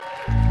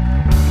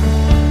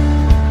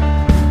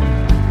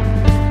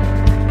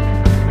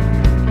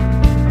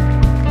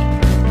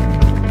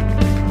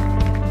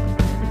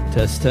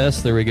Test,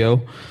 test. There we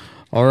go.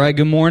 All right,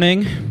 good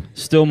morning.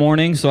 Still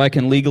morning, so I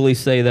can legally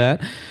say that.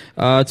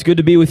 It's good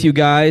to be with you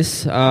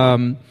guys.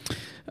 For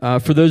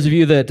those of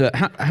you that,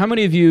 how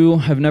many of you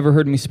have never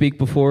heard me speak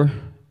before?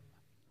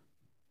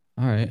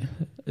 All right,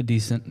 a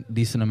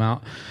decent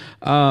amount.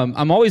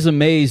 I'm always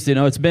amazed. You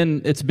know, it's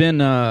been.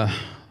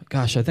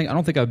 Gosh, I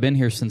don't think I've been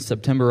here since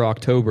September or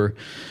October,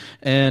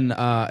 and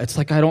it's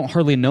like I don't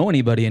hardly know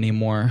anybody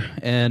anymore.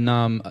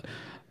 And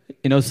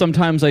you know,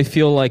 sometimes I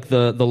feel like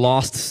the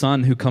lost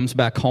son who comes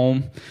back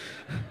home.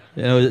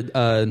 You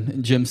know,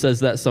 Jim says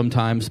that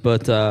sometimes,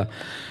 but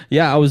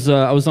yeah, I was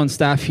on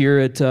staff here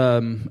at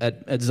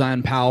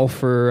Zion Powell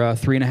for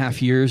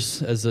 3.5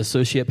 years as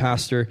associate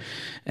pastor,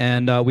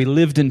 and we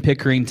lived in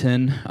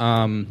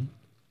Pickerington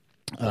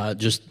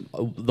just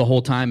the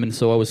whole time, and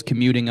so I was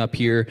commuting up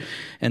here,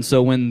 and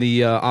so when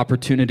the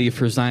opportunity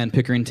for Zion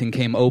Pickerington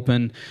came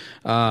open,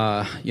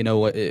 you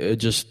know,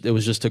 it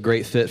was just a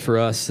great fit for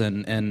us,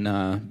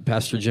 and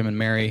Pastor Jim and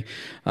Mary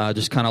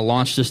just kind of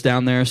launched us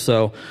down there.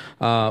 So,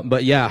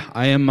 but yeah,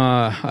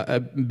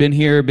 I've been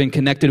here, been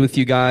connected with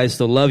you guys,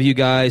 so love you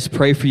guys,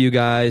 pray for you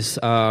guys,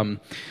 and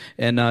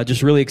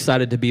just really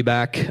excited to be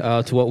back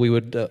to what we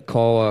would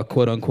call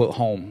quote unquote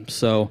home.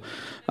 So.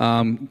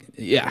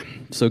 Yeah,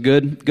 so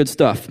good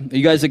stuff. Are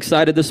you guys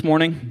excited this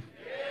morning?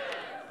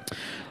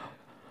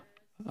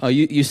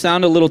 You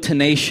sound a little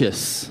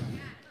tenacious.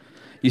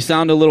 You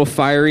sound a little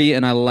fiery,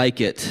 and I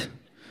like it.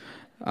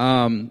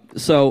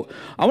 So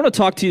I want to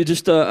talk to you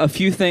just a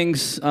few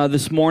things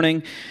this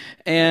morning.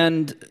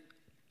 And,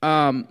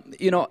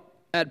 you know,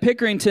 at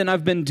Pickerington,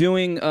 I've been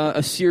doing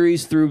a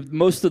series through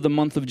most of the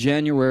month of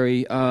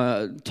January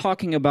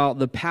talking about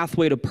the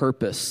pathway to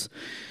purpose.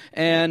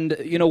 And,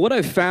 you know, what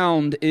I've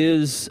found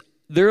is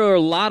there are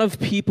a lot of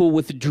people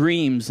with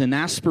dreams and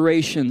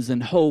aspirations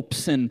and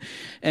hopes and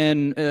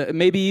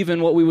maybe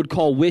even what we would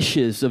call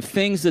wishes of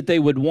things that they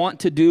would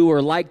want to do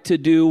or like to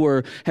do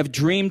or have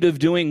dreamed of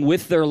doing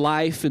with their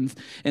life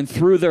and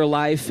through their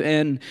life.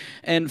 And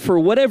for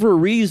whatever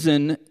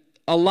reason,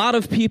 a lot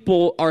of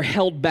people are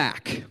held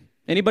back.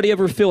 Anybody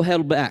ever feel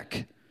held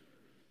back?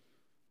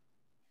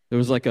 There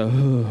was like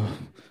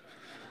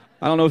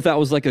I don't know if that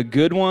was like a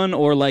good one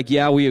or like,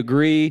 yeah, we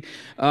agree.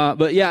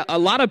 But yeah, a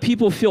lot of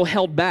people feel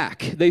held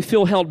back. They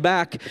feel held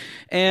back.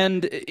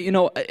 And, you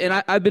know,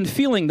 and I've been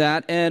feeling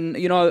that. And,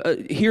 you know,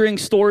 hearing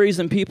stories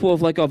and people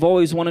of like, I've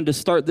always wanted to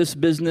start this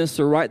business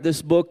or write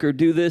this book or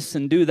do this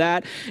and do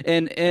that.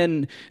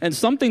 And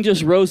something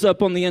just rose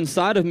up on the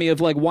inside of me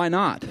of like, why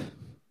not?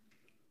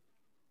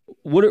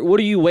 What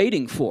are you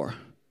waiting for?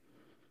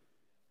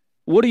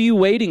 What are you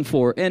waiting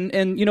for?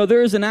 And you know,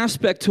 there is an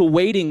aspect to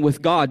waiting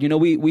with God. You know,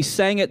 we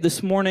sang it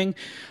this morning.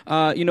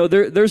 You know,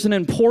 there's an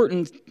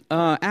important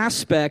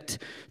aspect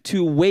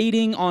to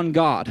waiting on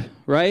God,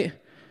 right?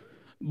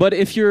 But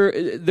if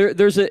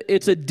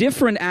it's a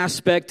different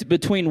aspect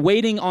between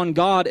waiting on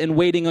God and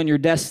waiting on your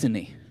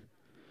destiny.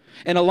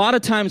 And a lot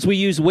of times we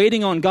use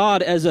waiting on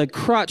God as a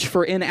crutch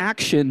for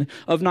inaction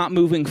of not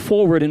moving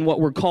forward in what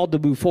we're called to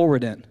move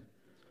forward in.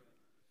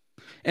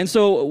 And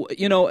so,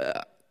 you know,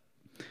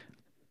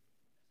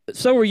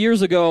 several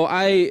years ago,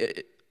 I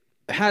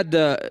had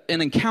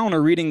an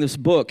encounter reading this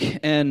book,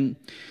 and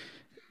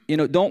you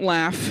know, don't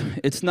laugh.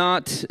 It's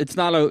not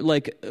a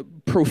like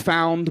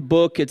profound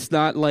book. It's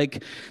not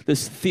like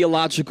this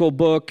theological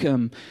book.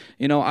 You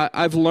know,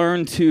 I've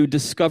learned to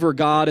discover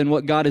God and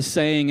what God is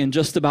saying in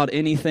just about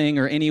anything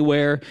or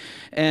anywhere.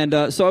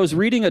 And so I was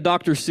reading a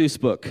Dr. Seuss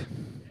book.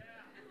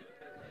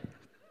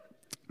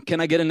 Can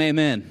I get an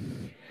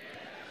amen?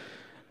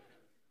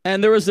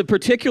 And there was a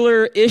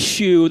particular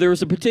issue, there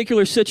was a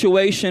particular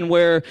situation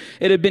where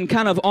it had been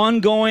kind of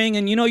ongoing,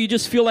 and you know, you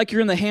just feel like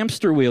you're in the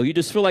hamster wheel. You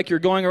just feel like you're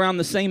going around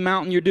the same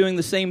mountain, you're doing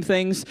the same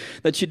things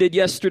that you did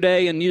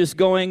yesterday, and you're just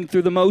going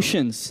through the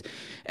motions.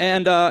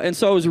 And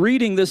so I was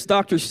reading this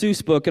Dr.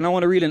 Seuss book, and I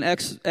want to read an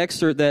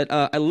excerpt that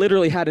I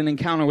literally had an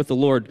encounter with the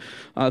Lord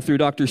through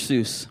Dr.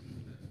 Seuss.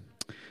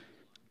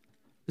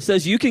 It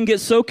says, you can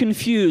get so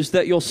confused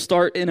that you'll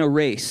start in a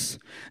race,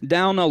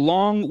 down a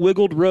long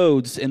wiggled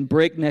roads in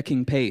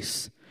breaknecking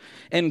pace,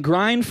 and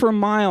grind for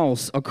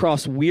miles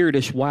across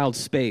weirdish wild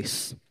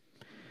space,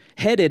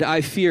 headed,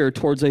 I fear,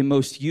 towards a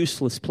most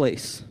useless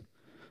place,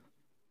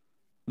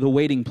 the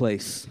waiting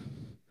place,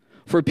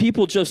 for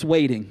people just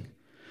waiting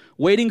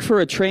for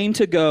a train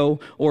to go,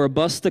 or a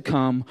bus to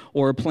come,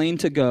 or a plane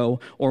to go,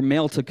 or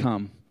mail to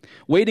come.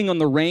 Waiting on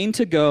the rain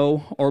to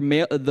go, or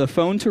the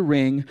phone to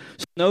ring,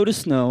 snow to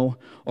snow,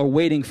 or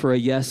waiting for a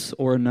yes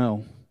or a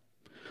no.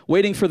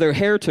 Waiting for their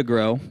hair to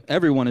grow,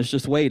 everyone is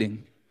just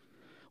waiting.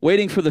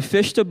 Waiting for the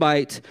fish to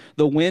bite,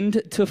 the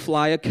wind to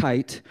fly a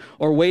kite,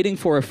 or waiting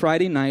for a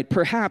Friday night,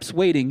 perhaps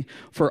waiting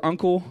for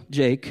Uncle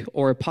Jake,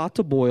 or a pot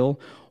to boil,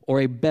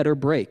 or a better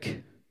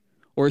break,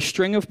 or a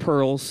string of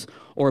pearls,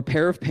 or a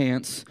pair of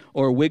pants,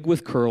 or a wig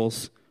with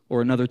curls,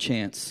 or another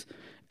chance.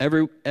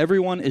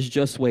 Everyone is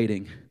just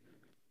waiting.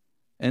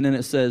 And then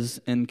it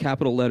says in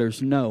capital letters,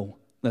 no,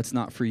 that's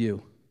not for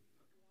you.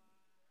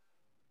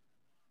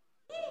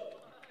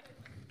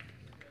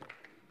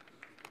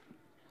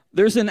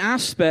 There's an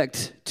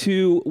aspect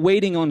to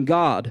waiting on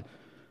God.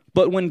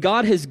 But when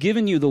God has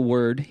given you the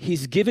word,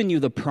 he's given you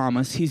the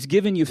promise, he's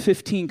given you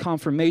 15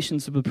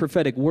 confirmations of the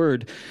prophetic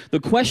word, the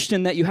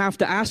question that you have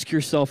to ask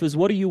yourself is,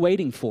 what are you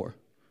waiting for?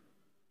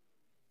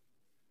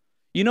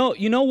 You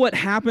know what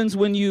happens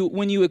when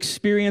you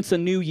experience a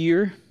new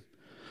year?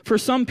 For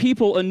some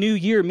people, a new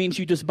year means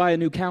you just buy a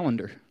new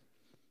calendar.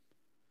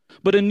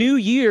 But a new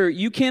year,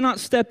 you cannot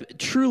step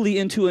truly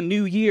into a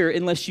new year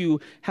unless you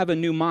have a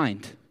new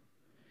mind.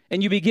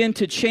 And you begin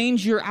to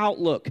change your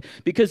outlook.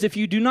 Because if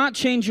you do not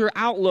change your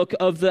outlook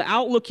of the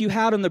outlook you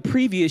had in the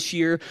previous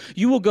year,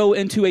 you will go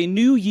into a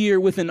new year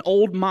with an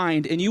old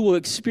mind and you will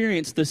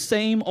experience the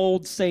same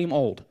old, same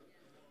old.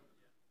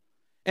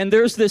 And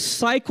there's this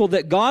cycle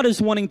that God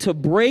is wanting to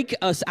break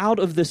us out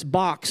of this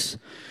box.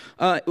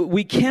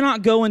 We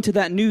cannot go into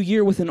that new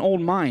year with an old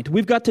mind.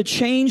 We've got to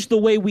change the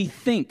way we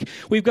think.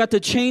 We've got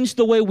to change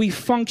the way we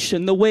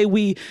function, the way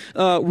we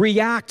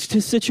react to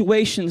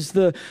situations,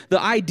 the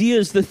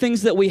ideas, the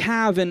things that we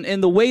have,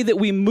 and the way that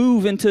we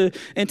move into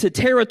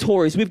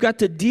territories. We've got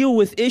to deal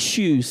with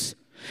issues.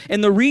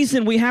 And the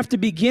reason we have to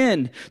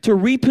begin to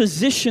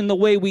reposition the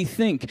way we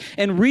think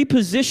and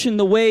reposition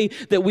the way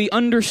that we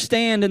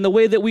understand and the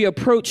way that we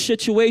approach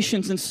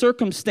situations and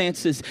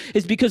circumstances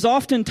is because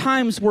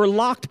oftentimes we're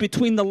locked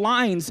between the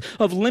lines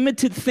of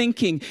limited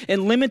thinking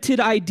and limited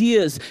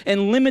ideas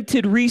and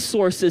limited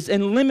resources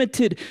and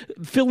limited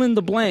fill in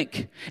the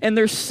blank. And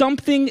there's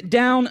something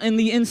down in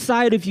the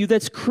inside of you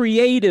that's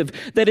creative,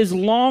 that is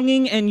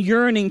longing and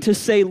yearning to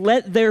say,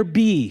 let there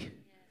be.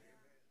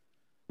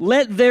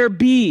 Let there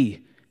be.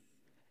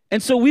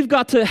 And so we've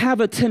got to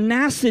have a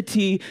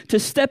tenacity to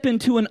step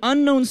into an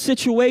unknown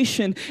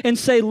situation and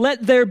say,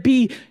 let there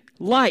be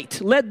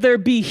light, let there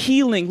be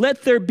healing,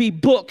 let there be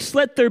books,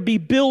 let there be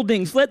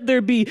buildings, let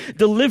there be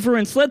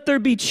deliverance, let there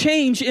be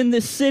change in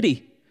this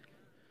city.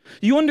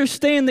 You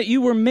understand that you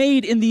were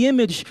made in the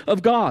image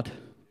of God.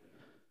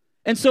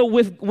 And so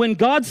when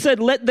God said,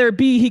 let there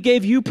be, he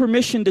gave you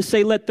permission to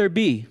say, let there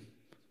be.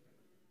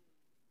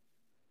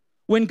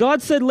 When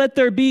God said, let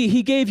there be,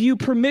 he gave you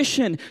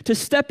permission to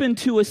step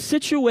into a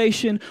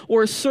situation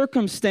or a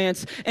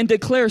circumstance and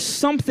declare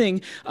something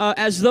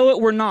as though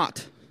it were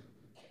not.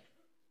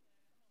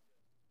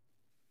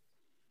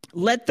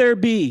 Let there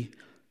be.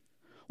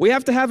 We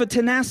have to have a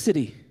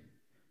tenacity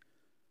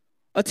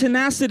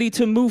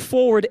to move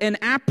forward and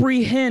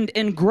apprehend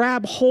and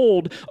grab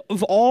hold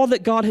of all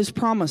that God has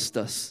promised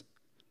us.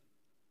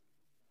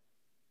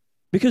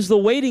 Because the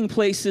waiting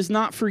place is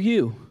not for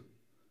you.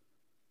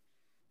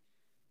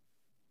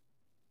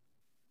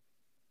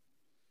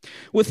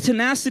 With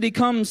tenacity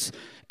comes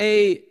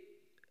a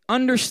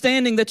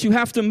understanding that you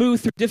have to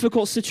move through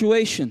difficult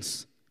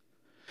situations.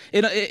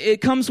 It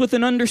comes with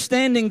an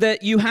understanding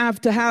that you have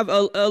to have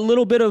a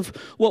little bit of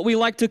what we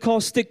like to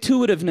call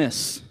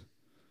stick-to-itiveness.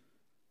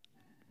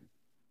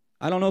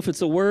 I don't know if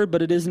it's a word,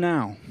 but it is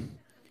now.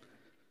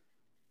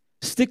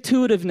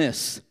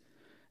 Stick-to-itiveness.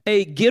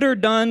 A get or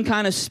done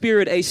kind of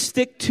spirit, a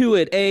stick to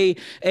it, a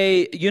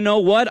you know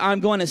what,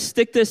 I'm going to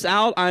stick this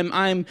out.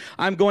 I'm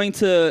going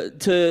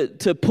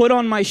to put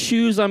on my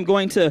shoes. I'm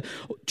going to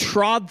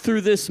trod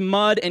through this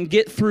mud and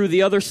get through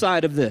the other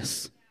side of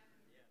this.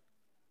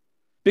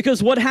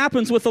 Because what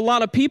happens with a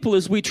lot of people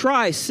is we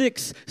try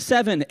 6,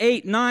 7,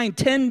 8, 9,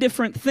 10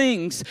 different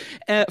things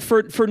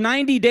for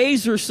 90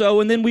 days or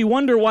so, and then we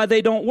wonder why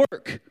they don't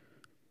work.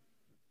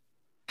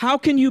 How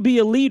can you be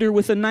a leader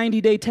with a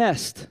 90-day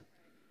test?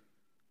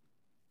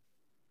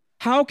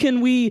 How can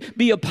we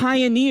be a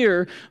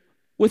pioneer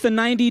with a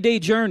 90-day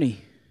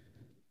journey?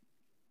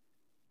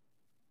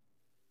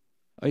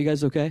 Are you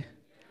guys okay?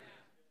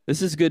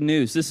 This is good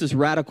news. This is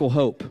radical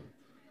hope.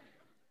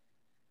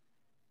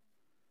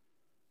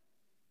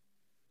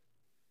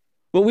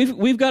 But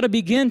we've got to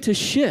begin to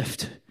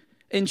shift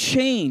and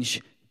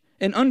change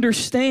and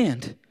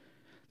understand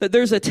that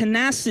there's a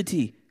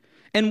tenacity.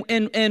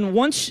 And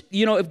once,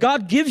 if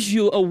God gives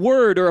you a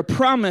word or a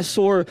promise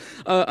or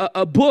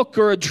a book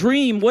or a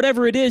dream,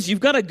 whatever it is, you've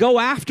got to go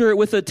after it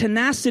with a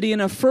tenacity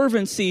and a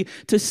fervency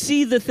to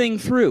see the thing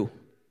through.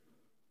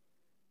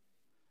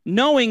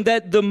 Knowing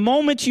that the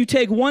moment you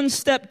take one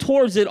step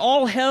towards it,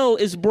 all hell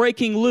is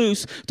breaking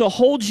loose to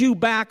hold you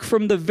back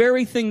from the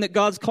very thing that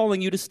God's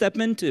calling you to step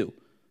into.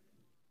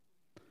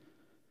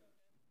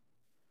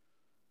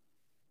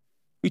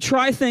 We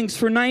try things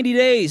for 90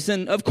 days,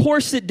 and of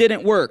course it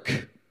didn't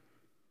work.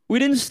 We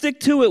didn't stick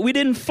to it. We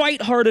didn't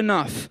fight hard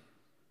enough.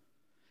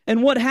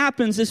 And what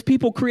happens is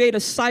people create a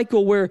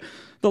cycle where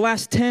the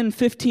last 10,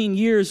 15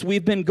 years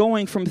we've been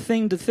going from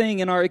thing to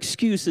thing, and our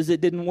excuse is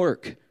it didn't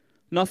work.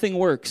 Nothing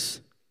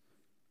works.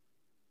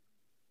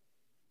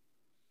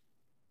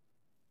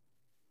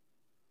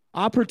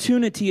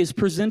 Opportunity is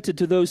presented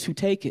to those who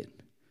take it.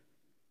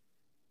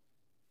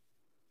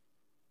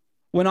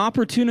 When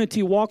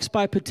opportunity walks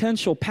by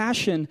potential,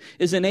 passion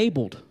is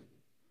enabled.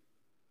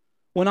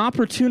 When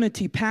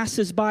opportunity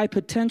passes by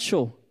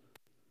potential,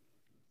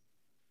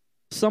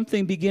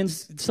 something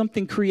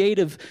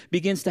creative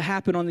begins to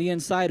happen on the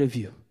inside of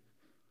you.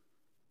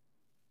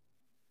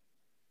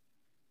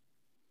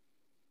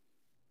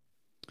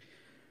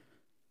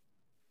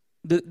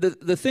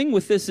 The thing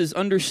with this is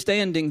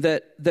understanding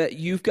that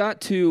you've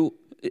got to,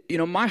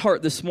 my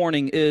heart this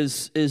morning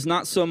is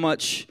not so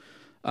much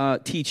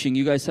teaching.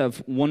 You guys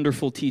have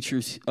wonderful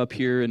teachers up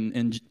here,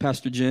 and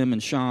Pastor Jim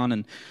and Sean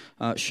and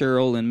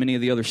Cheryl and many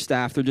of the other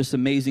staff. They're just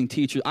amazing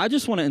teachers. I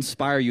just want to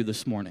inspire you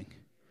this morning.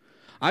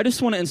 I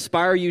just want to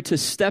inspire you to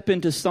step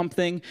into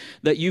something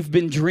that you've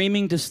been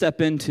dreaming to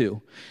step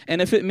into.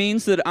 And if it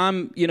means that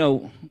I'm,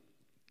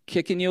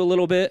 kicking you a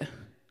little bit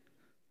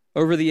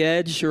over the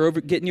edge or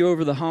getting you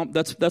over the hump,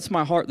 that's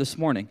my heart this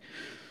morning.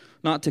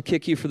 Not to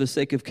kick you for the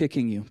sake of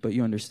kicking you, but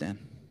you understand.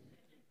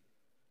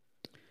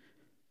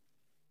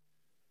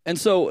 And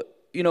so,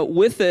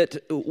 with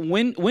it,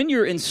 when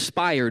you're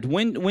inspired,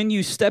 when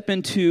you step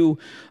into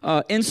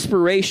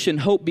inspiration,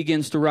 hope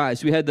begins to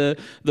rise. We had the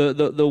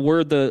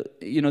word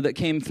that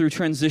came through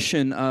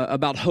transition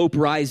about hope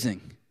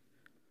rising,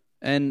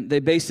 and they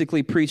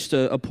basically preached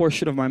a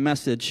portion of my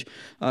message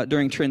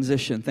during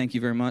transition. Thank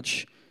you very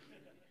much.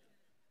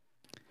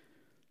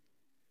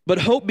 But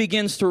hope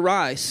begins to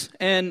rise,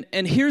 and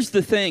here's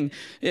the thing,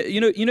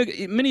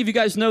 many of you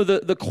guys know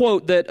the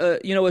quote that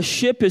a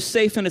ship is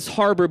safe in its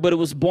harbor, but it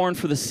was born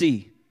for the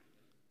sea,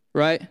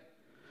 right?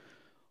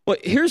 Well,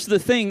 here's the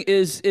thing: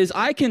 is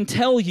I can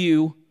tell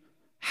you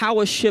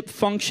how a ship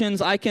functions.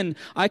 I can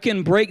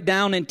break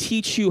down and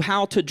teach you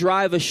how to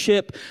drive a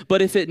ship,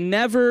 but if it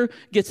never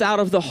gets out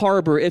of the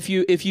harbor, if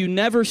you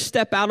never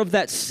step out of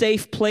that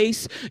safe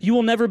place, you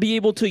will never be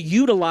able to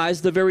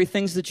utilize the very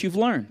things that you've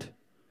learned.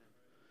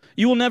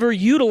 You will never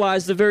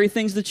utilize the very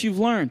things that you've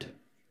learned.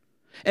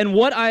 And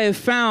what I have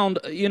found,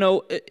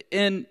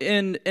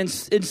 in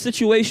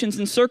situations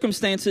and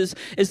circumstances,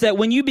 is that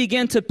when you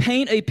begin to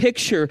paint a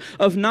picture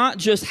of not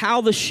just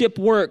how the ship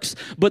works,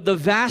 but the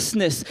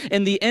vastness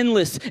and the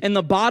endless and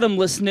the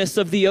bottomlessness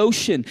of the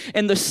ocean,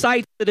 and the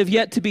sights that have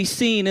yet to be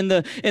seen, and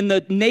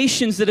the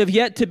nations that have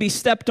yet to be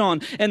stepped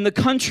on, and the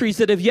countries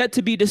that have yet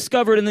to be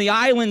discovered, and the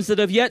islands that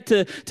have yet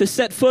to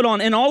set foot on,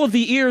 and all of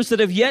the ears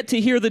that have yet to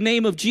hear the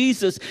name of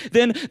Jesus,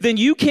 then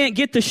you can't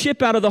get the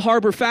ship out of the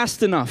harbor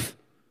fast enough.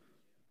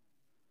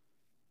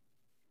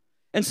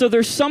 And so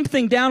there's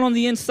something down on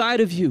the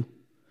inside of you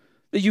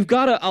that you've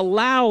got to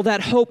allow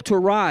that hope to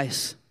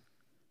rise.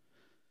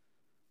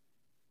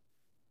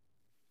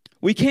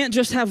 We can't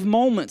just have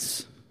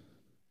moments.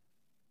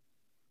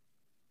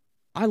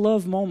 I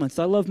love moments.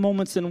 I love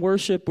moments in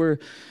worship where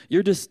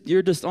you're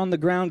just on the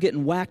ground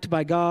getting whacked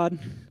by God.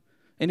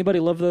 Anybody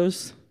love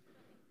those?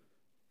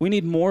 We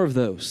need more of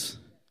those.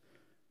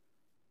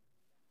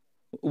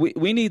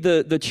 We need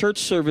the church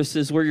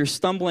services where you're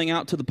stumbling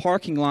out to the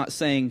parking lot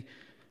saying,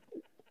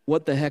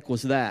 "What the heck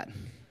was that?"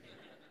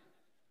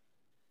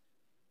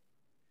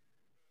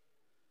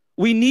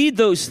 We need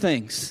those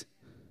things.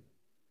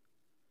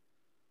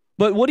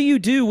 But what do you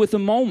do with a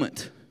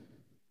moment?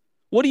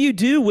 What do you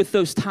do with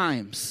those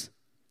times?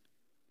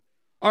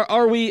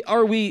 Are we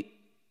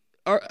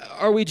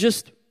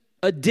just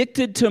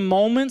addicted to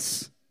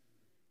moments?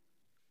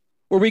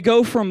 Where we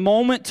go from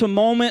moment to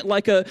moment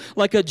like a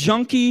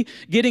junkie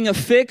getting a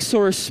fix,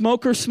 or a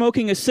smoker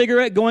smoking a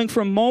cigarette, going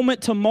from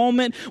moment to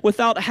moment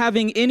without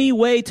having any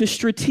way to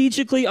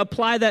strategically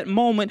apply that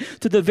moment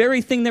to the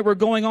very thing that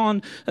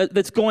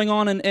that's going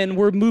on and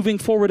we're moving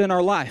forward in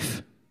our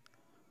life.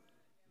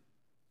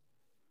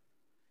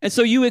 And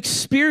so you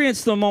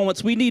experience the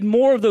moments. We need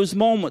more of those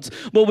moments.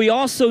 But we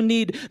also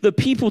need the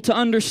people to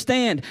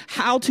understand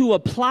how to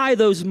apply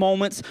those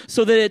moments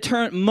so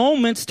that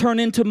moments turn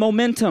into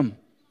momentum.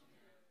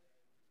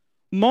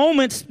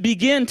 Moments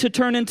begin to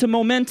turn into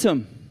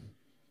momentum.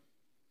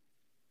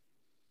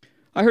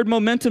 I heard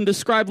momentum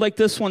described like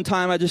this one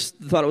time. I just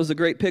thought it was a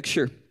great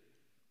picture.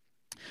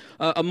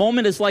 A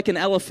moment is like an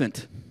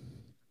elephant.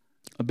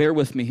 Bear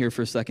with me here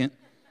for a second.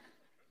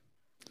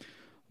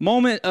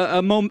 Momentum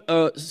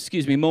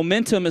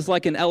is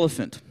like an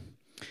elephant.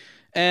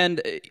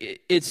 And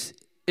it's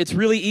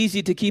really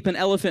easy to keep an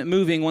elephant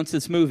moving once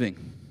it's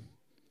moving,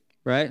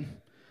 right?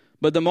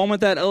 But the moment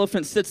that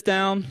elephant sits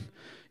down,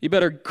 you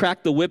better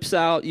crack the whips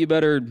out. You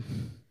better,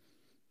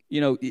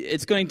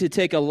 it's going to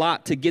take a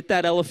lot to get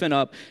that elephant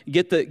up,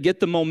 get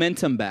the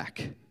momentum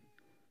back.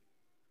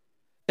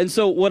 And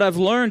so what I've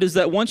learned is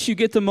that once you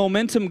get the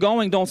momentum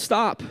going, don't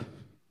stop.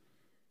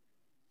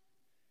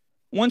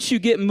 Once you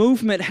get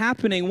movement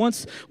happening,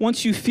 once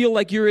you feel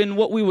like you're in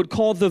what we would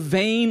call the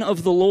vein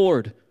of the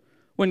Lord,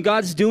 when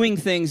God's doing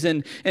things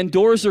and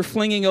doors are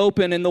flinging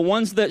open and the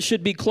ones that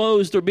should be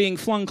closed are being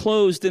flung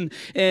closed and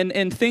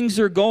things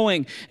are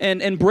going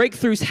and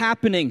breakthroughs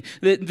happening,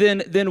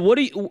 then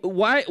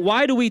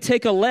why do we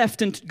take a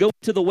left and go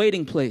to the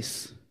waiting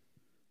place?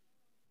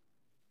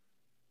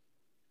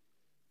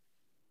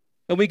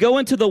 And we go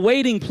into the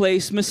waiting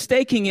place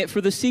mistaking it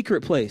for the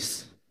secret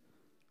place.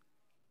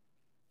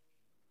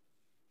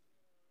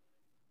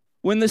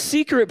 When the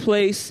secret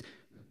place,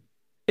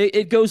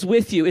 it goes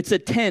with you. It's a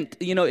tent.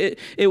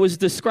 It was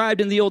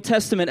described in the Old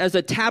Testament as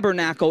a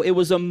tabernacle. It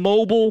was a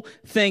mobile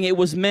thing. It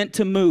was meant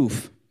to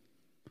move.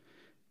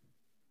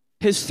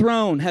 His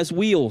throne has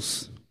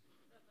wheels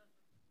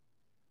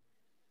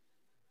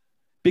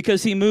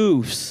because he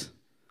moves.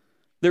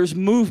 There's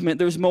movement,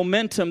 there's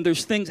momentum,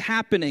 there's things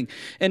happening.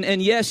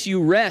 And yes,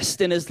 you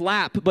rest in his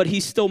lap, but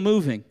he's still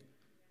moving.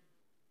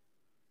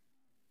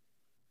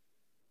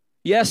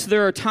 Yes,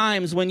 there are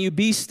times when you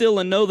be still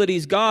and know that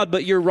he's God,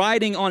 but you're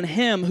riding on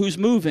him who's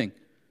moving.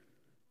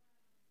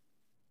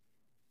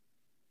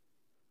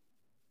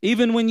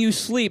 Even when you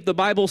sleep, the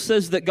Bible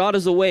says that God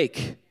is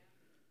awake.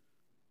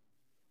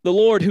 The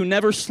Lord who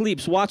never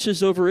sleeps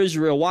watches over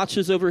Israel,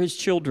 watches over his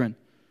children.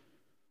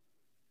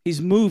 He's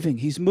moving,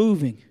 he's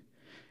moving.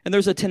 And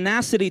there's a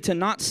tenacity to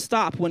not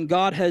stop when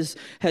God has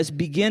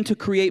begun to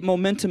create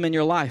momentum in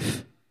your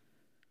life.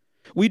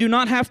 We do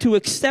not have to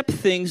accept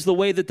things the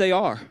way that they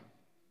are.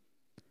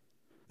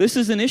 This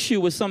is an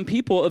issue with some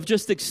people of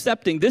just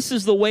accepting. This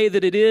is the way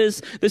that it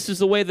is. This is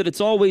the way that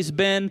it's always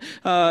been.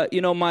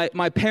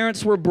 My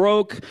parents were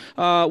broke.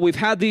 We've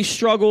had these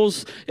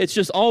struggles. It's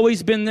just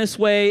always been this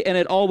way, and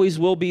it always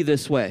will be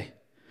this way.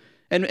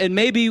 And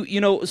maybe,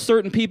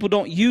 certain people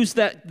don't use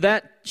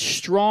that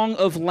strong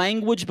of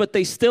language, but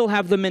they still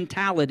have the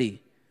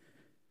mentality.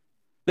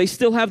 They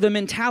still have the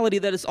mentality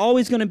that it's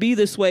always going to be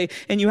this way,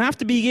 and you have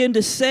to begin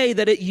to say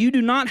that you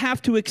do not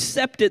have to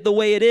accept it the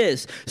way it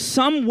is.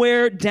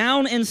 Somewhere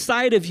down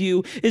inside of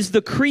you is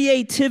the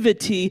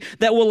creativity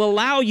that will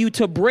allow you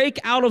to break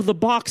out of the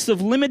box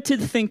of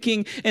limited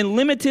thinking and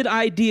limited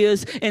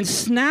ideas and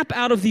snap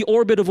out of the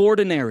orbit of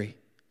ordinary.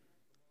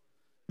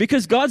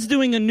 Because God's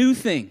doing a new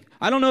thing.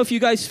 I don't know if you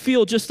guys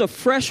feel just a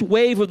fresh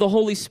wave of the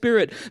Holy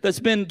Spirit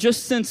that's been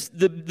just since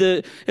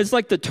it's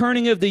like the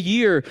turning of the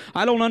year.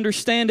 I don't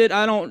understand it.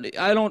 I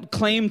don't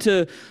claim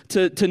to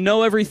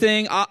know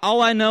everything.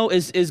 All I know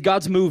is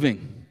God's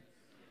moving.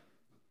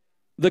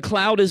 The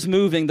cloud is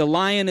moving. The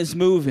lion is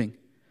moving.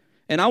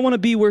 And I want to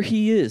be where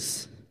he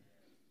is.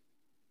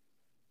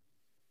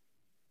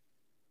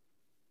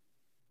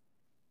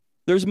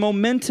 There's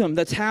momentum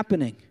that's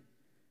happening.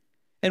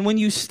 And when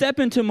you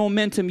step into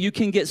momentum, you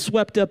can get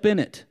swept up in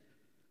it.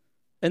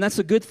 And that's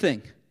a good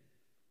thing.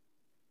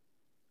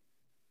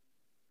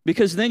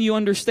 Because then you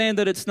understand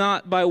that it's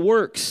not by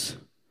works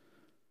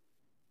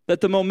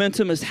that the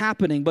momentum is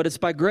happening, but it's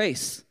by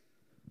grace.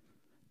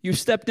 You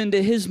stepped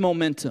into his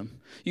momentum.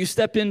 You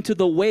stepped into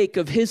the wake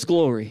of his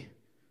glory.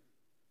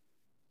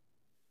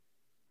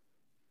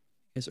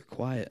 You guys are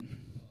quiet.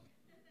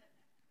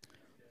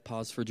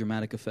 Pause for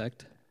dramatic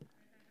effect.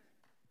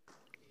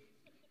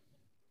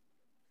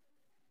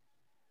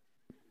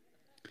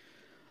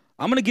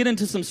 I'm going to get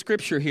into some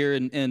scripture here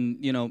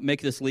and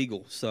make this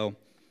legal. So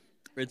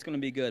it's going to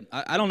be good.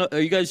 I don't know.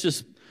 Are you guys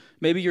just,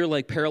 maybe you're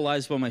like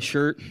paralyzed by my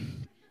shirt?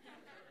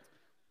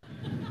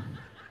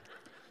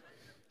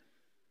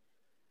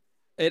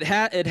 It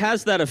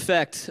has that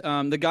effect.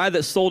 The guy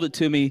that sold it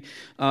to me,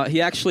 he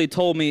actually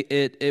told me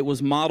it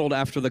was modeled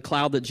after the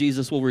cloud that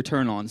Jesus will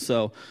return on.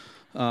 So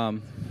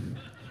that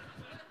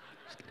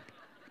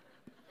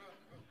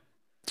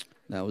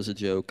was a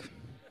joke.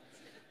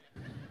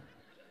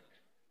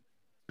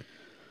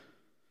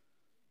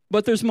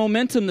 But there's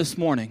momentum this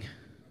morning.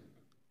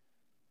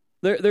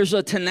 There's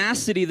a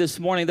tenacity this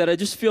morning that I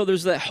just feel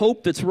there's that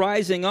hope that's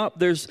rising up.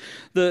 There's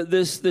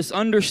this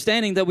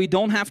understanding that we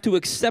don't have to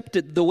accept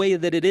it the way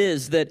that it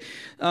is, that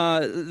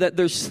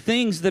there's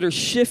things that are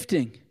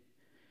shifting.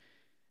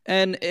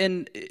 And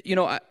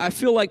I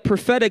feel like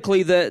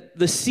prophetically that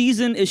the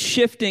season is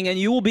shifting and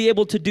you will be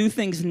able to do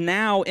things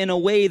now in a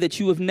way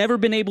that you have never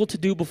been able to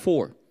do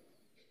before.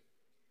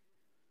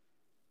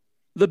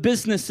 The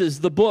businesses,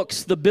 the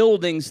books, the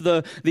buildings,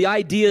 the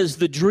ideas,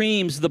 the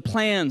dreams, the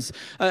plans.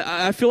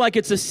 I feel like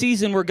it's a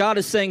season where God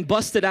is saying,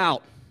 bust it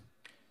out.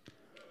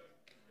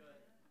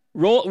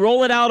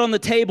 Roll it out on the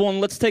table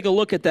and let's take a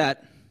look at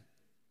that.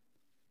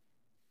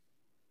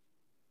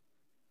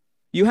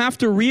 You have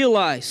to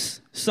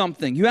realize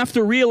something. You have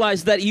to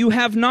realize that you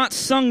have not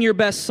sung your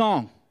best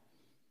song.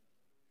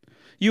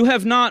 You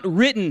have not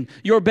written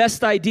your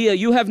best idea.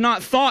 You have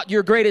not thought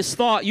your greatest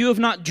thought. You have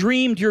not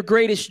dreamed your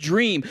greatest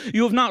dream.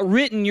 You have not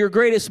written your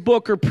greatest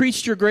book or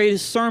preached your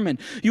greatest sermon.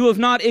 You have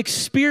not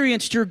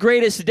experienced your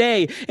greatest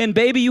day. And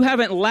baby, you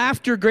haven't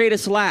laughed your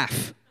greatest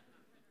laugh.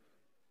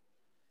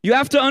 You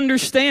have to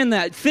understand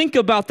that. Think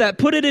about that.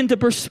 Put it into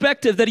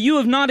perspective that you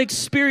have not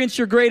experienced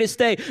your greatest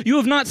day. You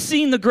have not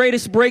seen the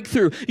greatest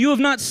breakthrough. You have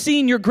not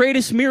seen your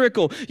greatest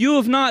miracle. You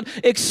have not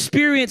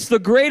experienced the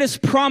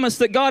greatest promise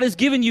that God has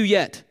given you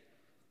yet.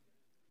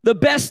 The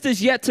best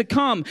is yet to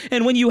come.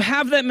 And when you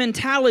have that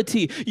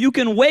mentality, you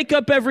can wake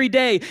up every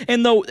day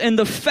and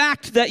the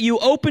fact that you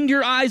opened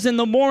your eyes in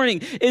the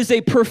morning is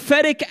a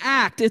prophetic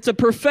act. It's a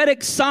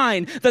prophetic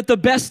sign that the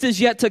best is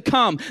yet to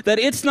come, that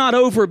it's not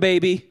over,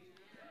 baby.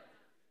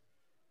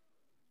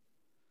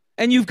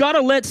 And you've got to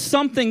let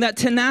something, that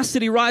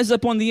tenacity, rise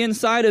up on the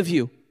inside of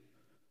you.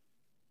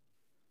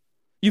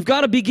 You've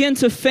got to begin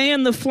to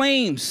fan the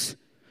flames.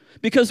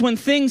 Because when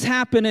things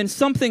happen and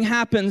something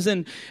happens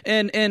and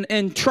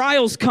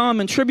trials come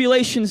and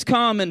tribulations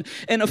come and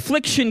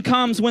affliction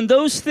comes, when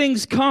those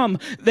things come,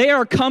 they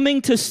are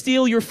coming to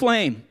steal your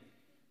flame.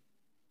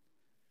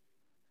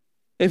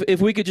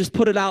 If we could just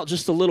put it out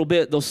just a little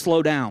bit, they'll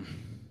slow down.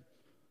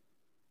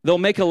 They'll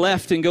make a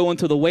left and go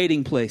into the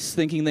waiting place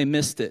thinking they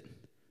missed it.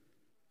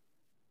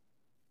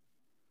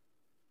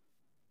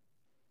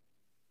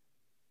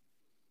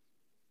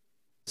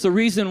 It's the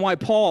reason why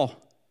Paul,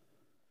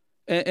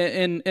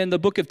 in the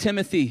book of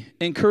Timothy,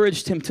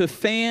 encouraged him to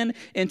fan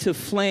into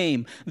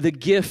flame the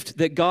gift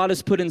that God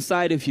has put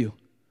inside of you.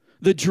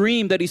 The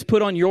dream that he's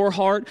put on your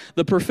heart,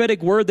 the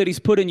prophetic word that he's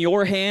put in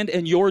your hand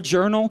and your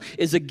journal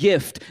is a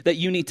gift that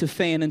you need to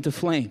fan into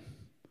flame.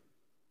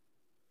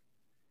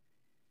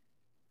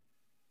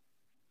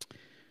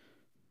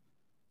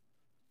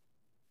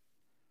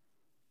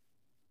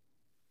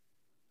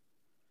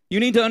 You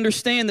need to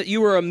understand that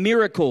you are a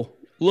miracle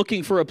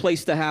looking for a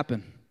place to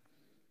happen.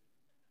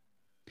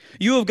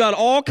 You have got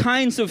all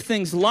kinds of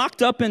things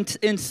locked up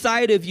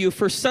inside of you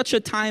for such a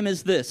time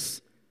as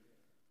this.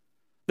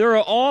 There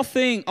are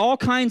all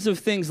kinds of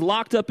things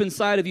locked up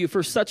inside of you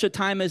for such a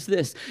time as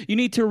this. You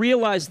need to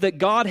realize that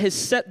God has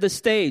set the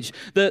stage.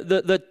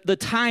 The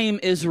time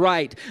is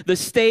right. The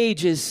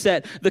stage is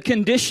set. The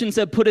conditions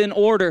have put in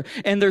order.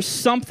 And there's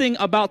something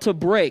about to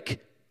break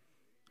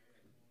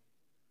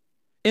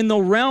in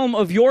the realm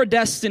of your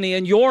destiny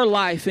and your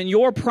life and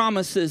your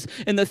promises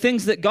and the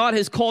things that God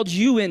has called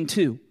you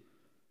into.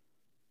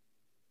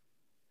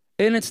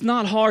 And it's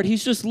not hard.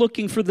 He's just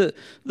looking for the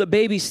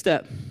baby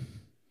step.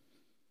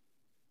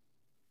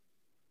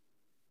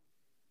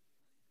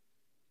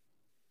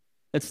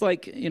 It's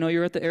like,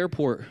 you're at the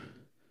airport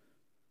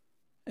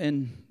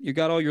and you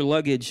got all your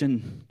luggage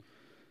and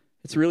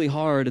it's really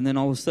hard, and then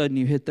all of a sudden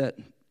you hit that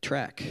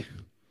track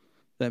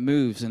that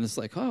moves and it's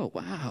like, oh,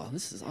 wow,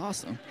 this is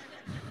awesome.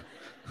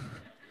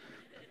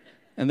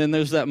 And then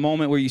there's that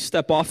moment where you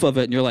step off of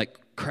it and you're like,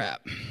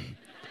 crap.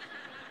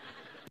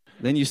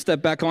 Then you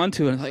step back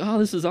onto it and it's like, oh,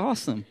 this is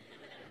awesome.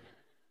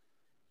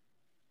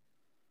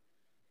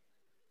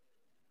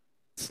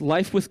 It's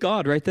life with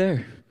God right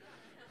there.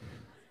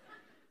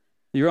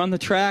 You're on the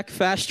track,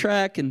 fast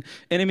track, and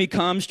enemy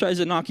comes, tries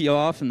to knock you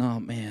off, and oh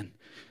man,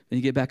 then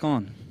you get back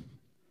on.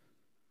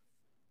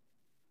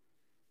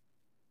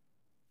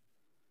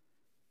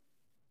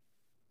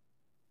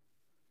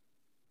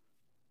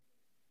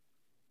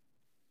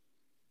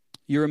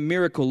 You're a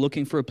miracle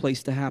looking for a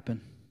place to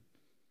happen.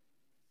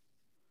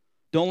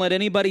 Don't let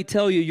anybody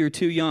tell you you're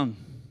too young.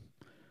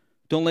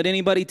 Don't let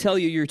anybody tell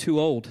you you're too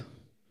old.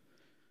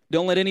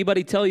 Don't let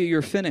anybody tell you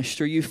you're finished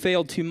or you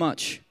failed too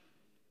much.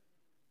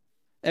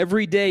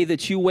 Every day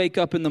that you wake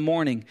up in the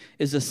morning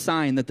is a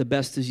sign that the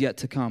best is yet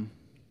to come.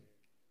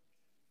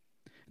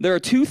 There are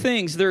two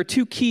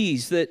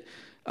keys that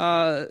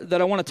I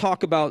want to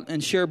talk about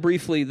and share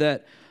briefly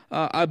that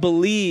I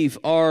believe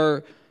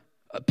are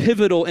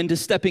pivotal into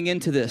stepping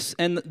into this.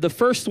 And the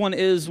first one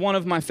is one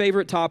of my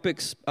favorite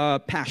topics,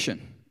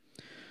 passion.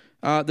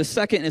 The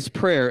second is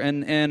prayer,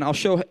 and I'll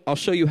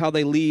show you how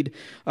they lead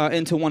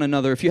into one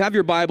another. If you have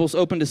your Bibles,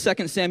 open to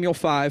 2 Samuel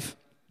 5.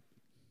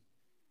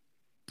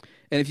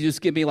 And if you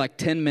just give me like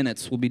 10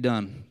 minutes, we'll be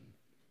done.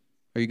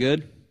 Are you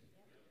good?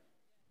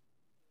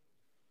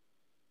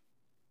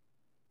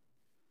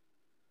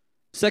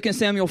 Second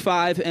Samuel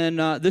 5,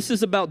 and this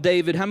is about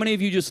David. How many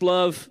of you just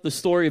love the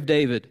story of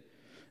David?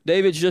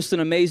 David's just an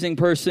amazing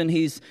person.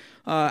 He's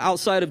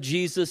outside of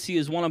Jesus. He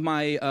is one of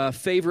my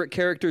favorite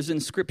characters in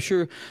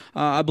Scripture.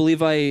 I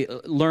believe I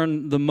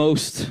learned the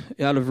most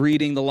out of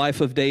reading the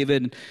life of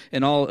David.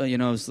 And all,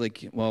 it's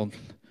like, well,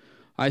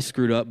 I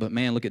screwed up, but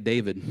man, look at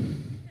David.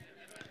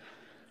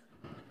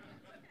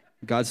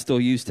 God still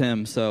used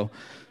him, so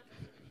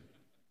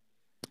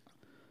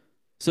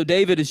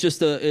David is just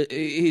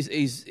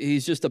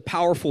he's just a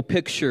powerful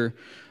picture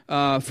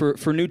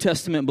for New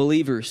Testament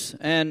believers.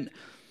 And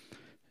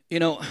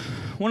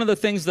one of the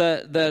things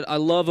that I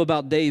love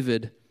about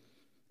David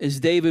is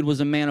David was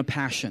a man of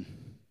passion.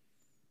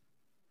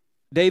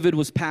 David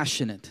was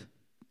passionate.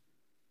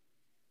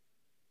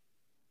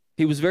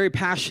 He was very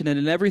passionate,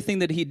 and everything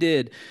that he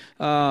did,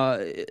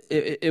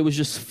 it was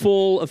just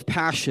full of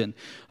passion.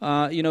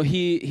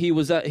 He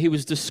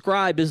was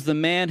described as the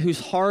man who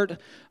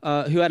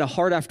had a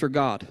heart after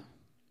God,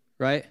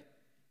 right?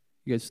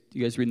 You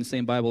guys reading the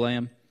same Bible I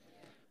am?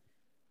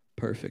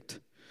 Perfect.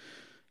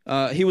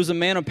 He was a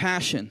man of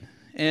passion,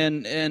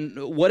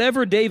 and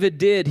whatever David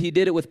did, he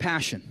did it with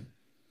passion.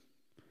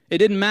 It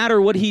didn't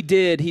matter what he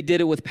did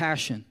it with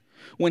passion.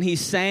 When he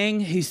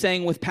sang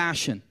with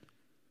passion.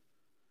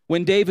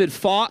 When David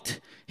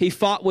fought, he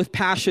fought with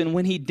passion.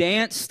 When he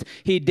danced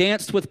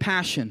with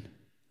passion.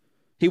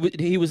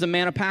 He was a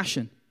man of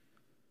passion.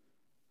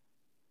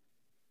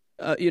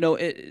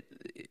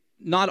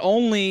 Not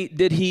only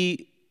did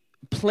he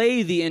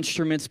play the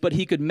instruments, but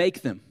he could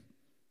make them.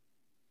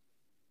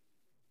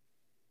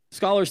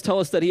 Scholars tell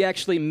us that he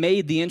actually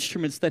made the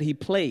instruments that he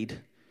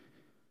played.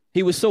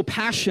 He was so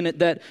passionate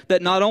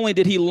that not only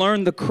did he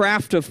learn the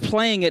craft of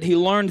playing it, he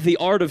learned the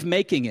art of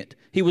making it.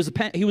 He was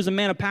a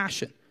man of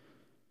passion.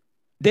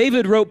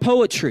 David wrote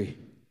poetry.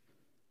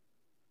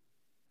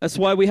 That's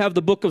why we have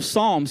the book of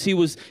Psalms. He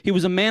was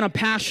a man of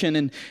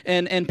passion,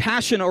 and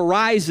passion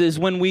arises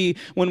when we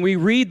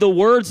read the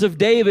words of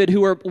David,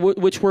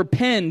 which were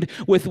penned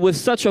with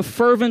such a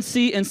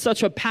fervency and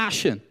such a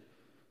passion.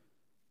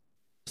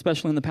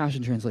 especially in the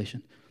Passion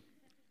Translation.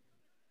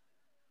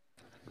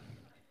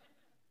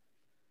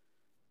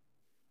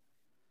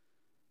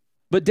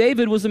 But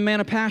David was a man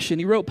of passion.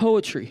 He wrote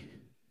poetry.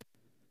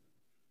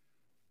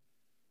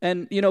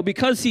 And,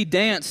 because he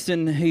danced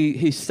and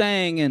he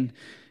sang and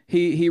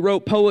he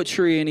wrote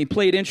poetry and he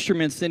played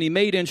instruments and he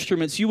made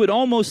instruments, you would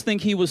almost think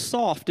he was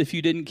soft if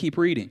you didn't keep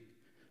reading.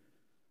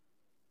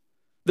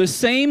 The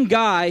same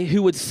guy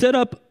who would sit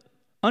up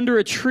under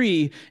a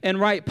tree and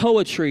write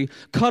poetry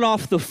cut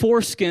off the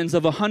foreskins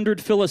of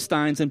 100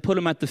 Philistines and put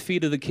them at the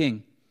feet of the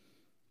king.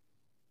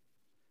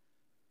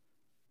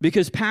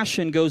 Because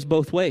passion goes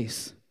both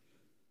ways.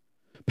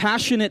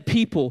 Passionate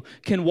people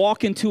can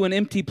walk into an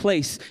empty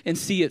place and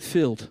see it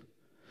filled.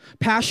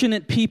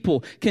 Passionate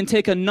people can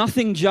take a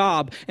nothing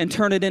job and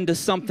turn it into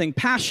something.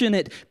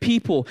 Passionate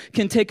people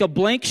can take a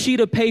blank sheet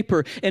of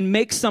paper and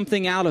make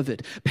something out of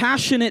it.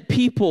 Passionate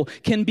people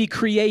can be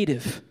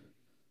creative.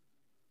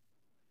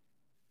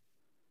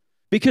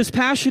 Because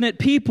passionate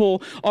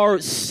people are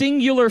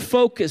singular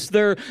focused.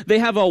 They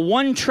have a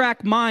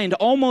one-track mind,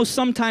 almost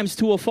sometimes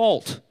to a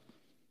fault.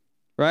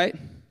 Right?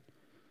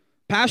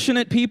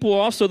 Passionate people are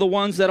also the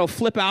ones that'll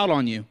flip out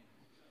on you.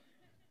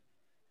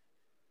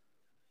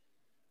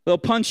 They'll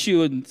punch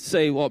you and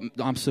say, well,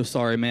 I'm so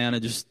sorry, man.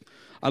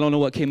 I don't know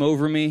what came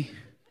over me.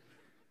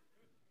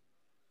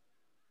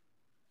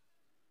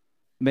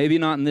 Maybe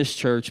not in this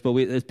church, but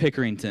it's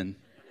Pickerington.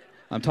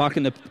 I'm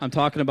talking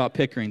about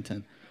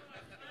Pickerington.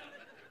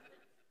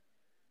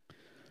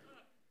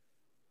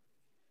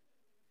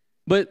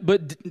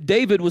 But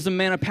David was a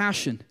man of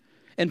passion.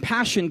 And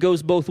passion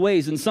goes both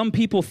ways. And some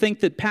people think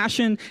that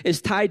passion is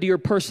tied to your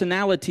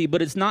personality,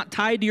 but it's not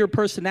tied to your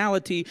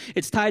personality.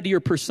 It's tied to your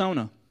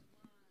persona.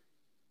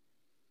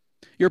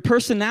 Your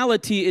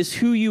personality is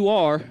who you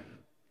are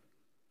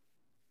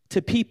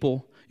to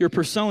people. Your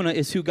persona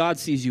is who God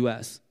sees you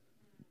as.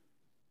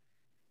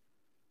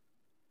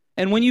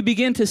 And when you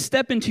begin to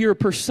step into your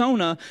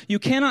persona, you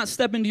cannot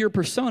step into your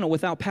persona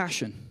without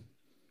passion.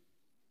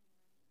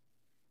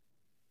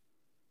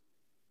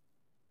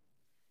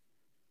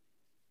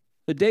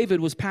 But David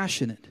was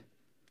passionate.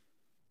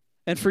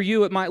 And for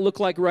you, it might look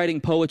like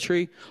writing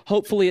poetry.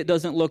 Hopefully, it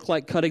doesn't look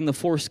like cutting the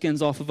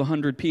foreskins off of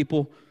 100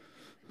 people.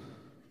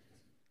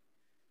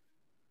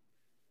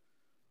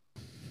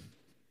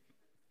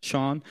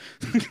 Sean?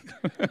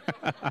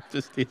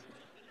 Just kidding.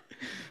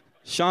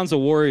 Sean's a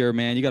warrior,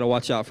 man. You got to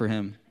watch out for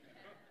him.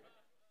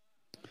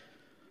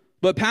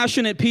 But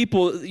passionate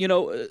people,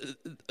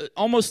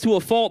 almost to a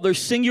fault, they're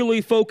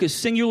singularly focused,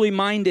 singularly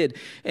minded,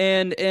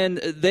 and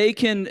they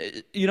can,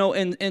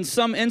 in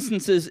some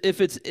instances,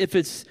 if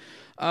it's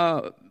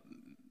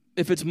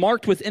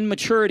marked with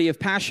immaturity, if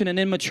passion and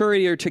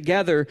immaturity are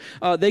together,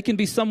 they can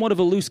be somewhat of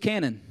a loose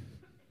cannon,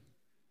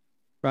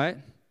 right?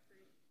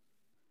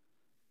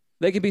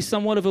 They can be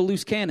somewhat of a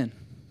loose cannon,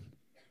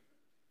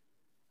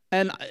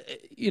 and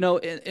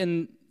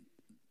and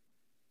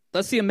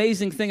that's the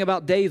amazing thing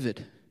about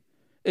David.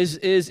 Is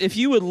if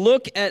you would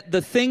look at the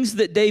things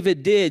that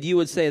David did, you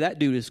would say, that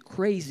dude is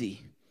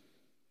crazy.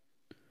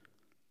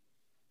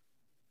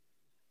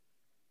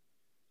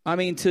 I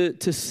mean,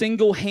 to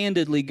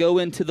single-handedly go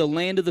into the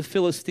land of the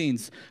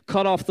Philistines,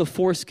 cut off the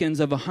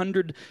foreskins of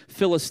 100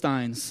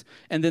 Philistines,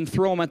 and then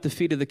throw them at the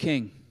feet of the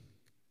king.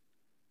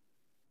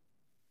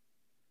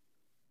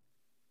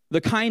 The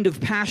kind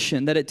of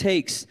passion that it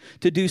takes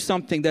to do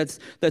something that's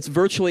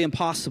virtually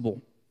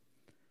impossible.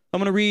 I'm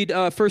going to read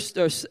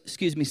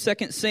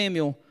 2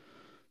 Samuel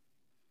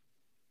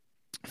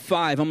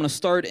 5. I'm going to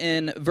start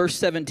in verse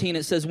 17.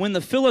 It says, when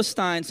the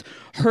Philistines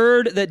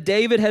heard that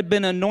David had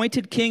been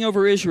anointed king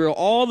over Israel,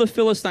 all the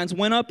Philistines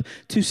went up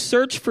to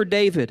search for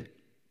David.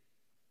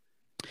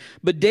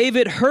 But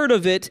David heard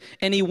of it,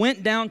 and he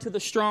went down to the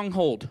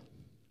stronghold.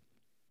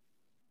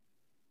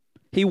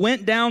 He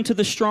went down to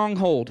the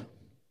stronghold.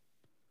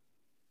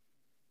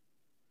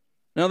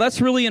 Now,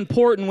 that's really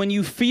important when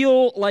you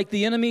feel like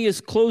the enemy is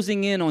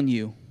closing in on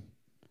you,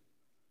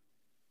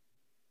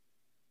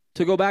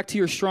 to go back to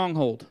your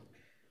stronghold.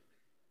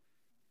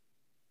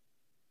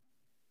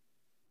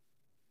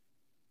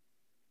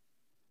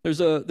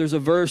 There's a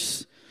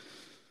verse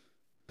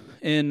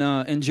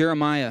in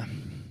Jeremiah,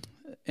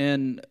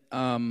 and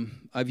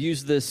I've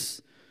used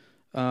this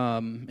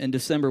in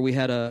December. We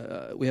have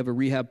a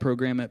rehab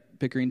program at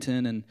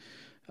Pickerington, and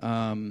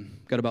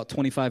got about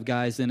 25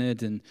 guys in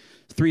it, and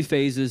 3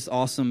 phases,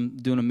 awesome,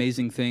 doing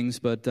amazing things.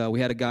 But we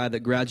had a guy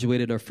that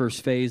graduated our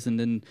first phase and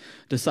then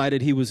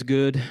decided he was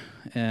good,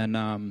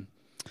 and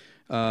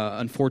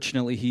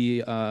unfortunately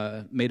he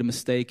made a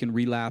mistake and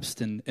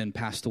relapsed and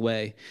passed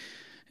away.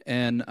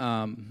 And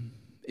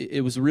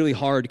it was really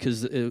hard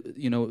because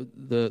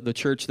the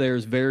church there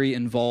is very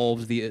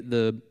involved.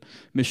 The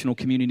missional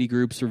community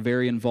groups are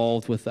very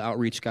involved with the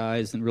outreach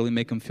guys and really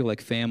make them feel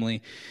like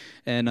family.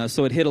 And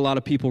so it hit a lot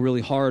of people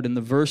really hard. And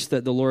the verse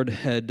that the Lord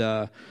had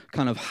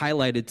kind of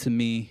highlighted to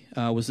me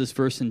was this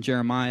verse in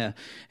Jeremiah.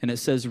 And it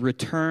says,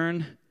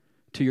 return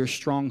to your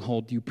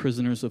stronghold, you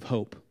prisoners of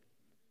hope.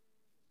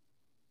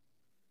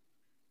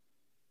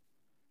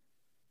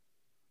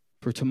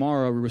 For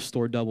tomorrow I will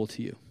restore double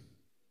to you.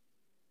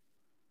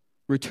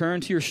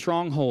 Return to your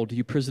stronghold,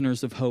 you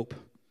prisoners of hope.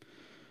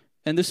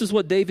 And this is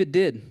what David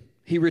did.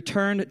 He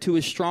returned to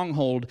his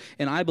stronghold,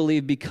 and I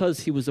believe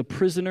because he was a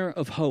prisoner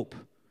of hope.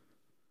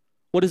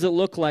 What does it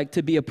look like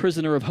to be a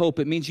prisoner of hope?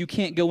 It means you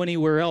can't go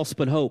anywhere else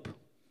but hope.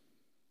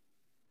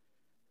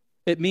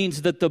 It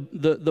means that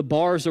the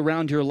bars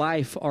around your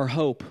life are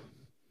hope.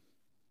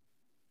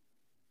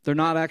 They're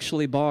not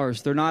actually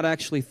bars. They're not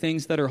actually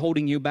things that are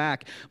holding you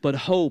back, but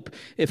hope.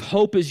 If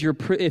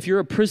you're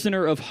a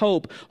prisoner of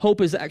hope,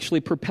 hope is actually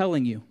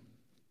propelling you.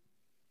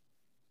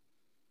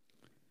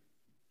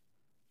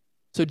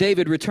 So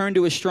David returned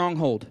to his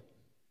stronghold.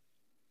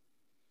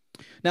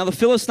 Now the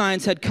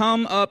Philistines had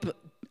come up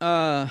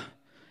and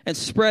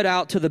spread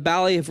out to the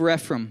valley of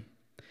Rephaim.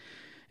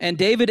 And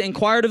David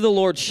inquired of the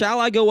Lord, "Shall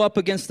I go up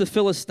against the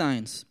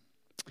Philistines?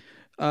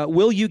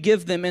 Will you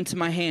give them into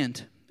my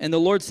hand?" And the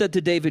Lord said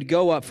to David,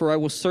 "Go up, for I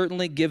will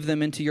certainly give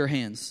them into your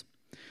hands."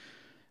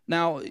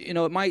 Now,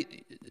 you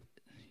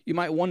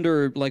might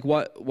wonder like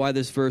why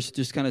this verse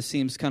just kind of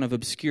seems kind of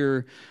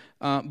obscure,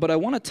 but I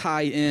want to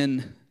tie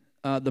in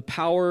the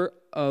power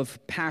of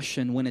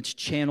passion when it's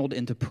channeled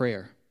into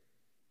prayer.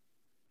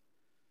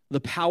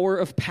 The power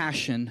of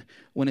passion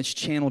when it's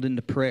channeled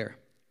into prayer.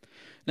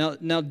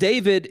 Now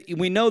David,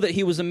 we know that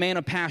he was a man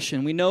of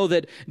passion. We know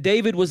that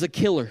David was a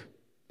killer.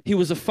 He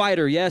was a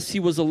fighter. Yes, he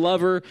was a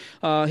lover.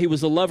 He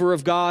was a lover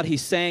of God. He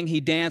sang, he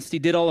danced, he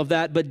did all of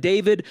that. But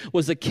David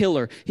was a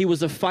killer. He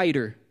was a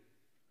fighter.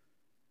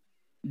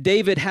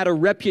 David had a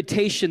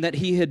reputation that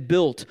he had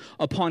built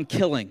upon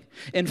killing.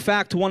 In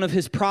fact, one of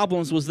his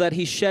problems was that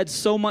he shed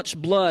so much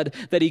blood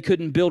that he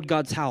couldn't build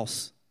God's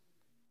house.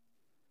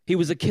 He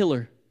was a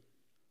killer.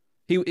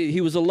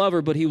 He was a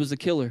lover, but he was a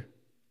killer.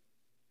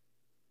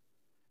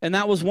 And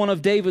that was one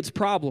of David's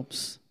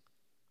problems.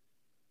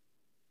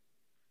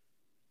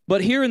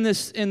 But here in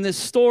this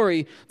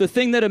story, the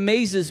thing that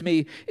amazes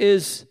me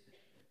is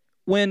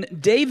when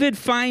David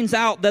finds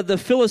out that the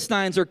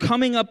Philistines are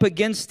coming up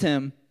against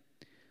him,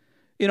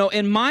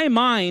 in my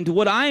mind,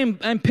 what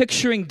I'm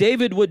picturing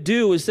David would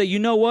do is say, "You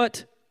know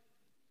what?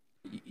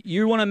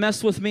 You want to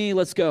mess with me?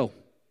 Let's go.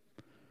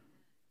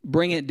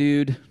 Bring it,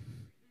 dude.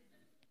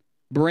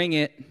 Bring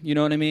it." You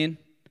know what I mean?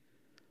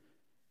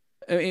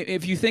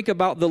 If you think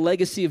about the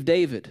legacy of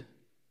David,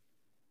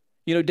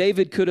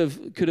 David could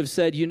have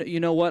said, you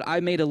know what?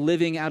 I made a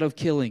living out of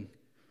killing.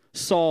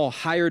 Saul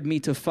hired me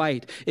to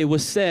fight. It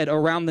was said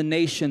around the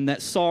nation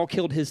that Saul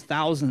killed his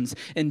thousands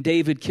and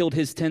David killed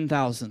his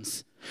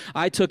 10,000s.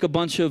 I took a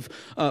bunch of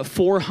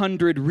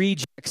 400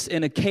 rejects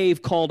in a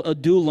cave called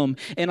Adullam,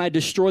 and I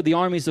destroyed the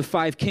armies of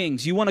 5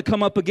 kings. You want to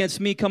come up against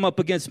me? Come up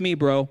against me,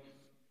 bro.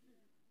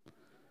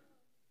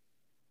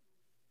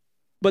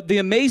 But the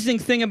amazing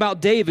thing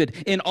about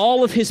David, in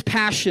all of his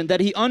passion, that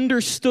he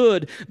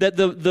understood that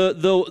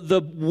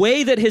the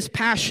way that his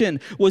passion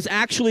was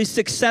actually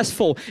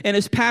successful and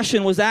his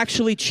passion was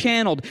actually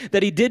channeled,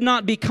 that he did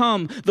not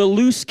become the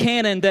loose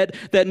cannon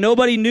that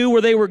nobody knew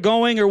where they were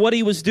going or what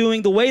he was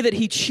doing. The way that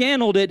he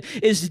channeled it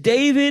is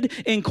David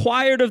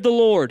inquired of the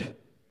Lord.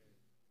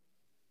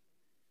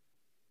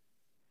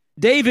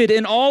 David,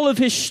 in all of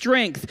his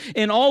strength,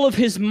 in all of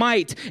his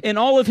might, in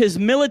all of his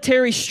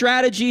military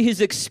strategy,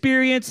 his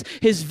experience,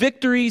 his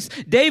victories,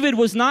 David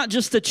was not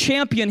just a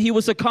champion, he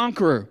was a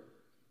conqueror.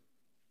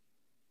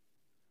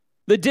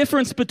 The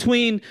difference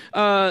between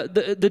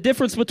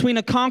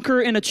a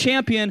conqueror and a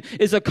champion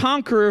is a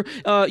conqueror,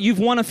 you've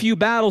won a few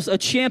battles. A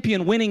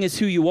champion, winning is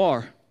who you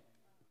are.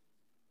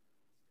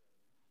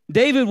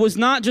 David was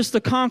not just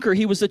a conqueror,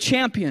 he was a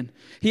champion.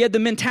 He had the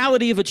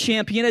mentality of a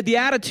champion, had the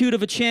attitude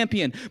of a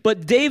champion.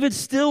 But David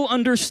still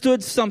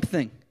understood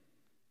something.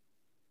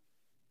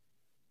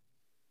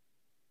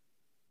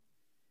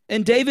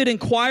 And David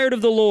inquired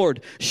of the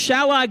Lord,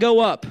 "Shall I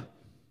go up?"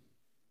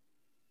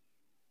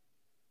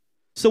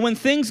 So when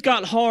things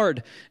got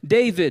hard,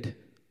 David,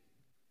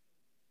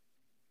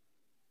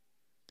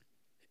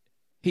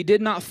 he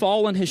did not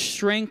fall in his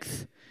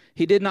strength.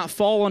 He did not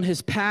fall on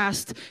his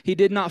past. He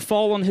did not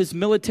fall on his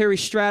military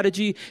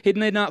strategy. He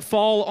did not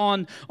fall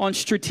on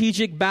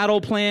strategic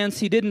battle plans.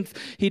 He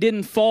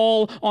didn't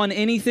fall on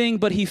anything,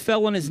 but he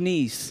fell on his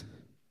knees.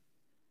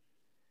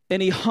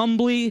 And he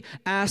humbly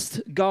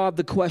asked God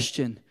the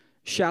question,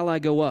 "Shall I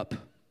go up?"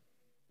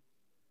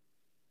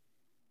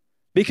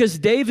 Because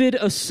David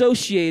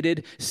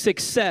associated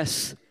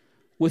success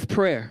with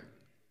prayer.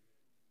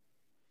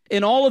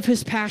 In all of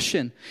his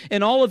passion,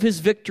 in all of his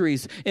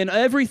victories, in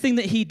everything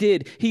that he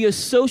did, he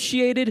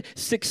associated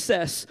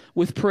success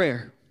with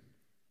prayer.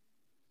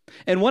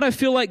 And what I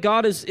feel like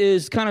God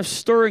is kind of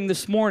stirring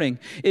this morning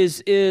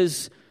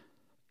is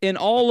in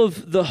all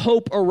of the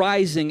hope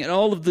arising and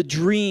all of the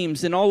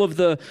dreams and all of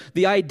the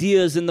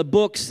ideas and the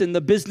books and the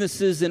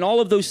businesses and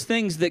all of those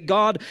things that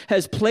God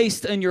has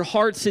placed in your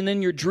hearts and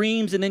in your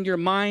dreams and in your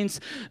minds,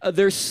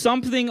 there's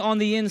something on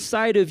the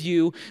inside of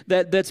you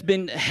that's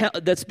been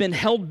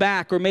held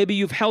back, or maybe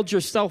you've held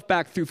yourself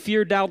back through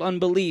fear, doubt,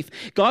 unbelief.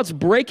 God's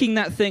breaking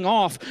that thing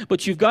off,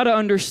 but you've got to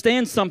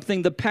understand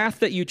something. The path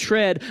that you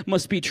tread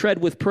must be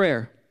tread with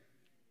prayer.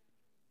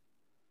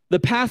 The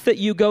path that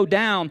you go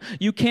down,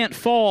 you can't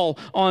fall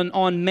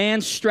on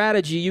man's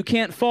strategy. You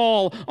can't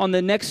fall on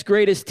the next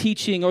greatest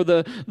teaching or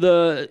the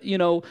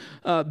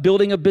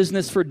building a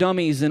business for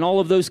dummies and all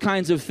of those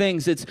kinds of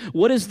things. It's,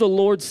 what is the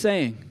Lord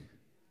saying?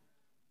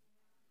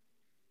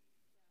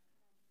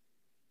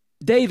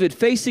 David,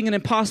 facing an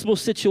impossible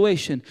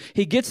situation,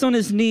 he gets on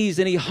his knees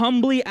and he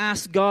humbly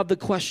asks God the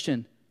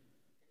question,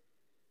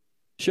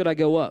 should I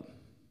go up?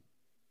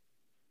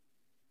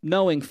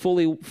 Knowing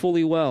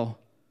fully well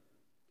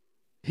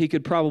he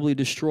could probably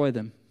destroy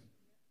them.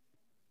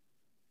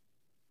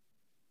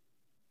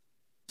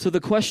 So the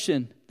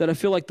question that I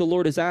feel like the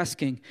Lord is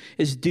asking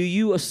is, do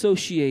you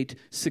associate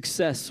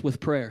success with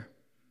prayer?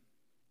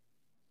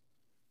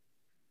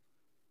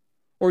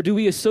 Or do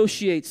we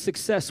associate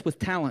success with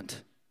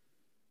talent?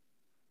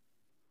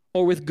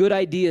 Or with good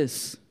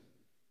ideas?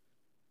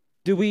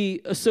 Do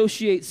we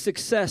associate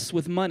success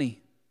with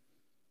money?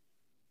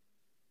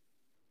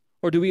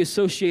 Or do we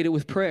associate it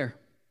with prayer?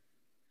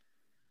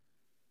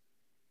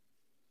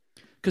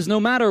 Because no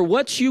matter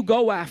what you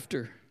go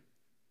after,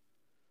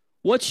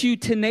 what you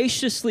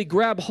tenaciously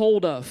grab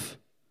hold of,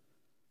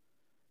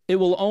 it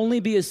will only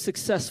be as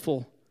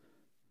successful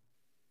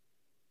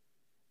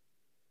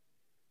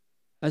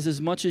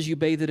as much as you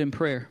bathe it in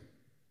prayer.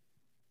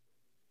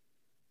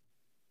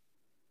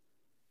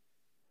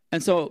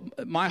 And so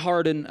my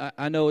heart, and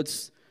I know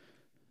it's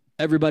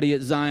everybody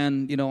at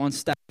Zion, on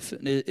staff,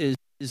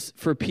 is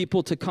for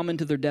people to come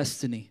into their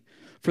destiny,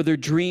 for their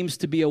dreams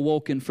to be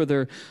awoken, for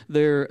their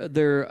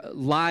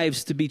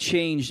lives to be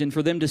changed, and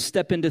for them to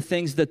step into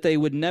things that they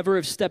would never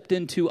have stepped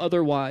into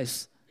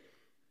otherwise.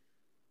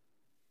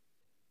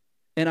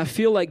 And I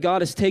feel like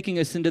God is taking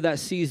us into that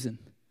season.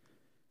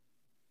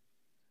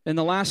 In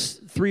the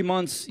last 3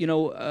 months,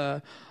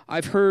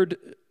 I've heard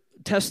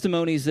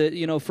testimonies that,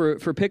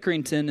 for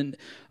Pickerington,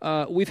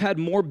 and we've had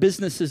more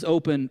businesses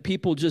open.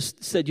 People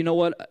just said, you know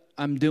what,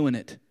 I'm doing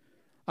it.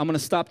 I'm going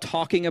to stop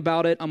talking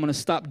about it. I'm going to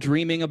stop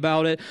dreaming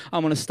about it.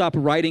 I'm going to stop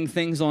writing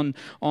things on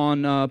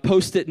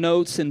Post-it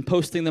notes and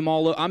posting them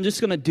all over. I'm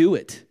just going to do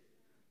it.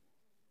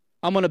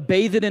 I'm going to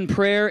bathe it in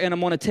prayer, and I'm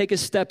going to take a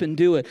step and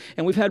do it.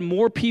 And we've had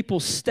more people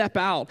step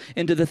out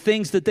into the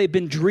things that they've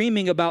been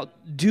dreaming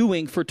about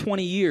doing for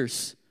 20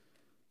 years.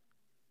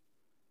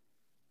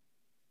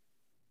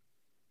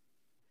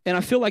 And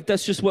I feel like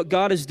that's just what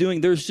God is doing.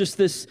 There's just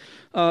this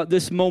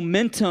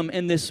momentum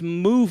and this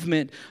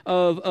movement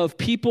of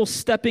people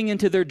stepping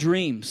into their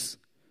dreams.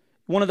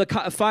 One of the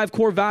 5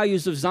 core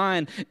values of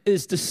Zion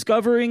is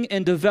discovering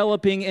and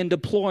developing and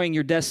deploying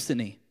your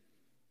destiny.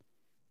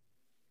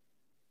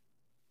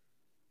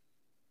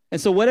 And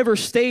so whatever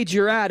stage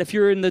you're at, if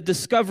you're in the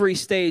discovery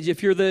stage,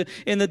 if you're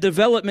in the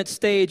development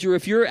stage, or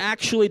if you're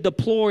actually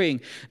deploying,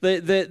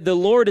 the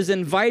Lord is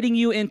inviting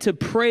you into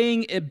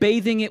praying,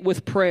 bathing it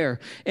with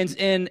prayer,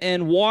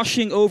 and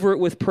washing over it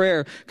with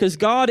prayer. Because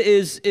God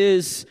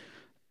is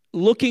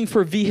looking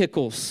for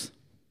vehicles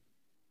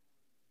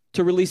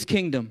to release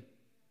kingdom.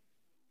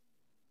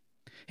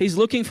 He's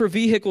looking for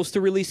vehicles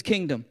to release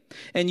kingdom.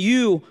 And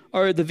you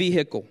are the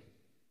vehicle.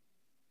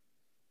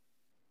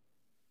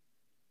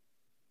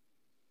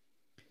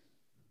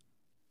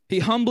 He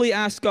humbly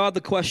asked God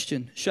the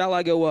question, shall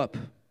I go up?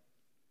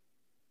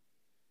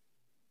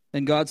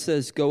 And God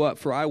says, go up,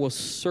 for I will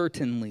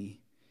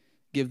certainly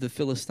give the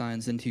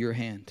Philistines into your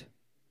hand.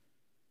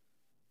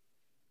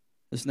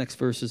 This next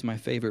verse is my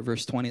favorite,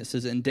 verse 20. It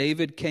says, and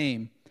David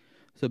came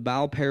to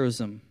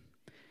Baal-perazim,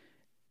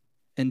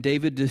 and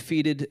David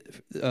defeated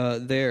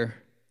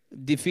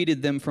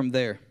them from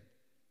there.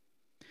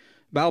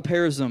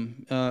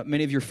 Baal-perazim,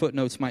 many of your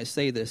footnotes might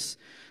say this.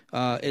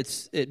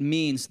 It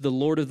means the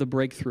Lord of the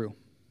breakthrough.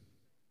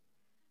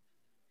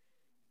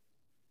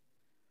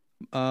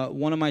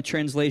 One of my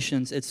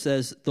translations, it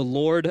says, the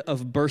Lord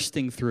of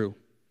bursting through.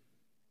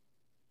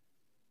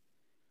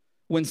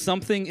 When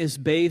something is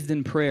bathed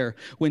in prayer,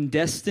 when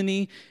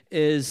destiny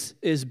is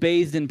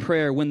bathed in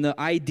prayer, when the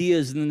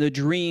ideas and the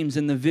dreams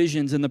and the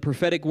visions and the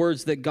prophetic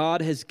words that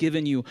God has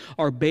given you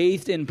are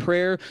bathed in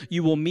prayer,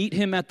 you will meet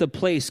him at the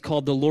place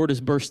called the Lord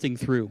is bursting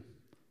through.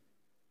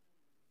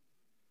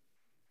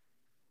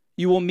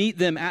 You will meet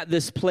them at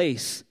this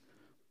place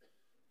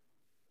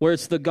where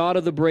it's the God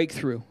of the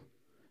breakthrough.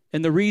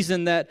 And the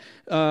reason that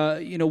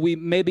we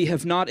maybe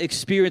have not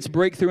experienced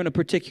breakthrough in a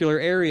particular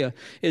area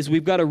is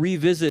we've got to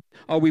revisit.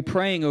 Are we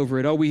praying over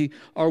it?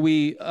 Are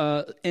we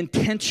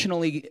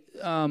intentionally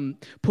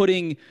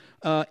putting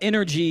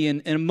energy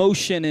and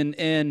emotion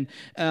and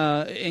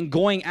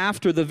going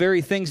after the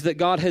very things that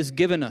God has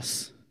given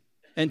us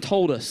and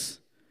told us?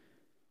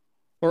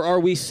 Or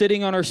are we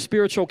sitting on our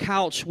spiritual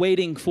couch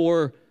waiting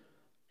for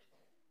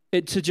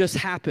it to just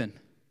happen?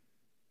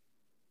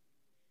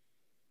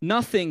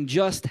 Nothing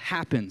just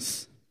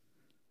happens.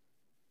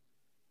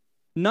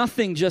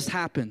 Nothing just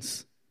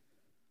happens.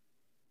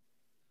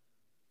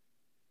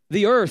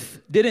 The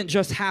earth didn't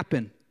just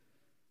happen.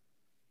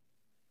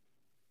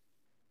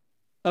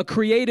 A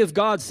creative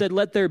God said,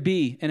 let there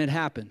be, and it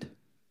happened.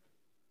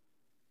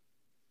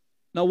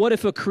 Now, what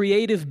if a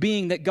creative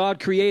being that God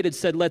created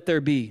said, let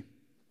there be?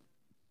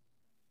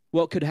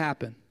 What could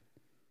happen?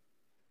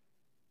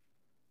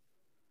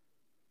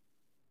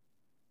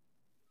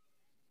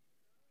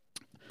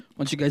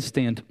 Why don't you guys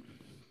stand?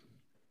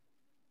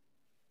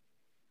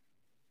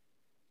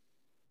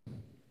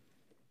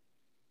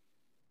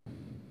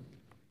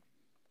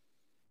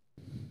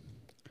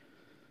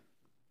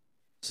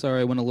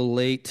 Sorry, I went a little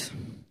late.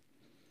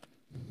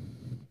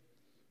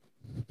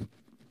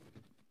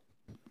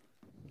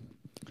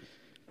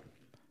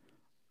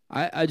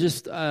 I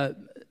just,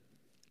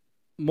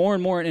 more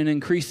and more and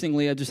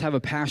increasingly, I just have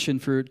a passion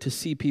to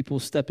see people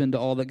step into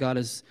all that God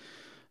has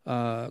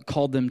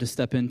called them to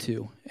step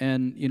into.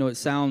 And, it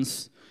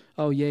sounds,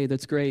 oh, yay,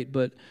 that's great.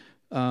 But,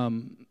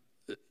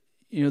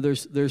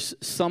 there's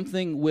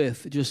something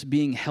with just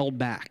being held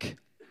back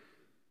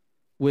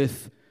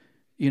with,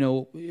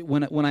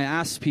 when I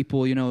ask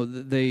people, hey,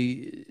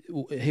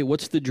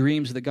 what's the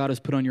dreams that God has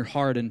put on your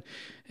heart? And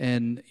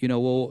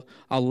well,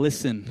 I'll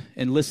listen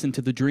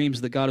to the dreams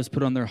that God has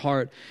put on their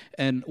heart.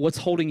 And what's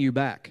holding you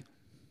back?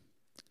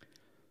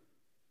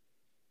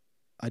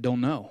 I don't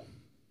know.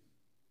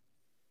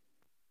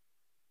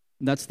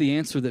 And that's the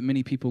answer that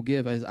many people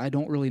give. I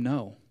don't really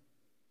know.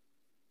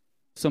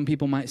 Some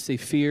people might say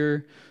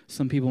fear.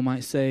 Some people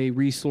might say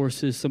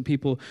resources. Some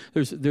people,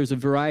 there's a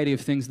variety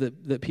of things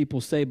that people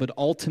say, but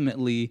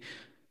ultimately,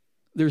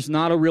 there's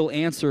not a real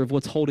answer of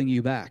what's holding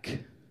you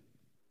back.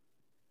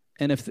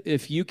 And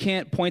if you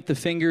can't point the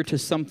finger to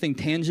something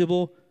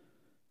tangible,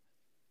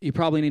 you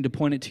probably need to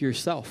point it to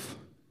yourself.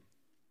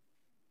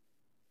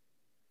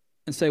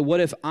 And say,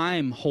 what if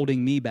I'm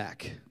holding me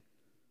back?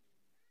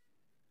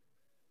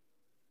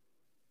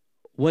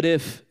 What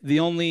if the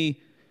only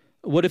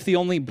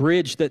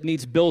bridge that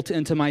needs built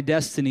into my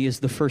destiny is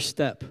the first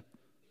step?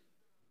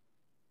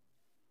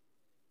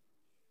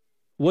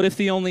 What if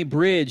the only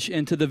bridge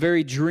into the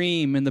very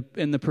dream and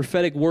the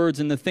prophetic words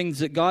and the things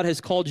that God has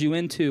called you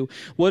into,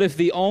 what if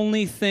the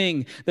only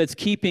thing that's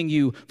keeping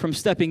you from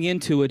stepping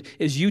into it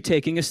is you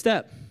taking a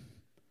step?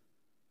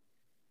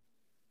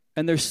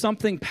 And there's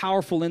something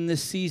powerful in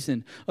this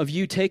season of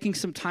you taking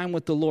some time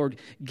with the Lord,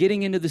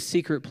 getting into the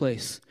secret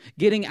place,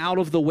 getting out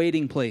of the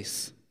waiting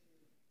place.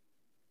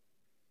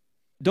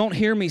 Don't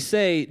hear me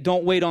say,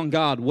 don't wait on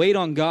God. Wait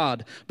on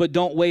God, but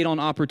don't wait on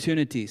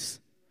opportunities.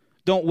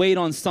 Don't wait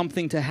on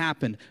something to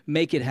happen.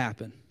 Make it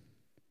happen.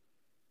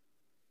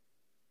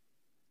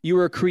 You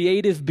are a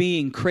creative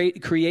being,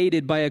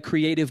 created by a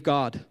creative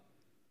God.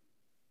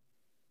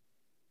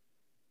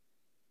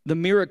 The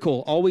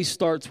miracle always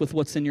starts with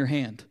what's in your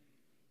hand.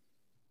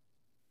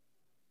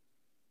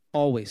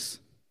 Always.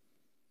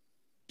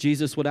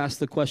 Jesus would ask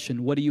the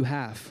question, what do you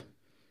have?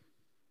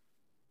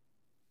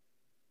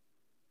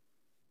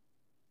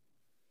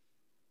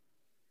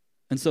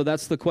 And so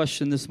that's the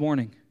question this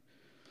morning.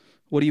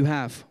 What do you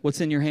have?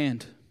 What's in your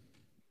hand?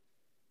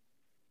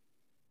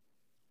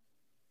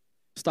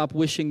 Stop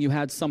wishing you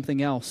had something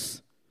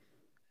else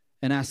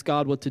and ask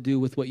God what to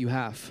do with what you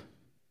have.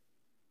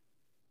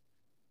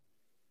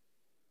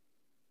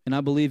 And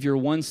I believe you're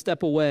one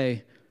step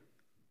away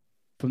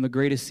from the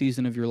greatest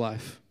season of your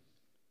life.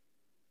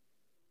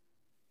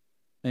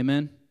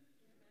 Amen?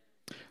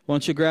 Why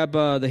don't you grab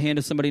the hand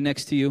of somebody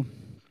next to you?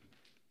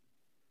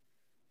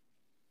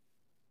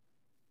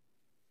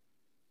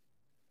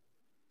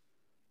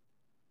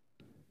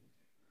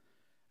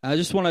 I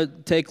just want to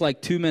take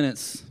like 2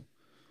 minutes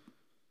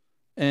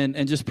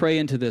and just pray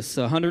into this.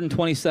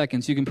 120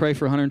 seconds. You can pray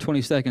for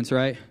 120 seconds,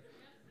 right?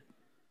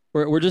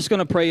 We're just going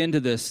to pray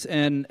into this.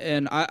 And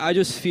I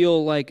just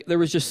feel like there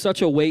was just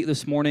such a weight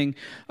this morning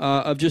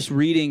of just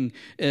reading.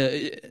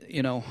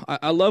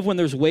 I love when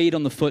there's weight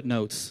on the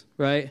footnotes,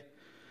 right?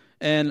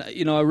 And,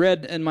 I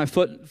read in my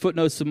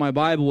footnotes of my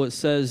Bible, it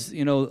says,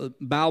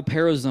 bal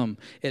perazim.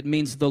 It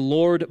means the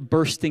Lord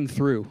bursting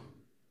through.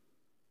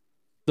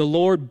 The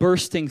Lord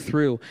bursting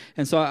through.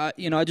 And so,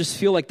 I just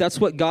feel like that's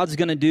what God's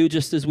going to do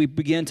just as we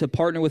begin to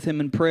partner with Him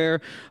in prayer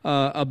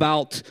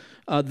about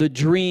the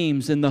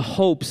dreams and the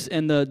hopes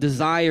and the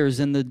desires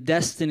and the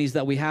destinies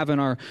that we have in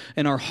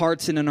our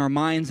hearts and in our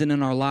minds and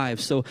in our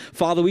lives. So,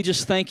 Father, we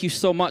just thank you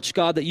so much,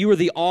 God, that you are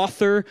the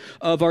author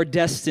of our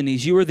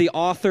destinies. You are the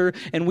author,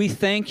 and we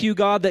thank you,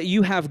 God, that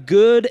you have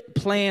good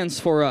plans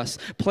for us,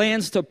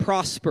 plans to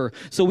prosper.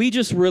 So we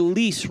just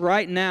release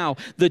right now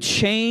the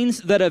chains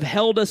that have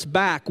held us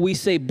back. We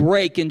say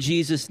break in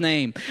Jesus'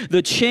 name.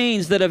 The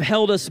chains that have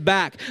held us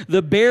back,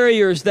 the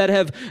barriers that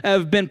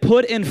have been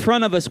put in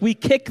front of us, we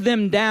kick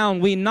them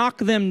down. We knock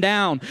them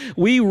down.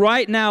 We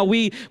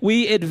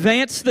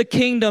advance the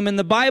kingdom, and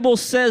the Bible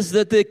says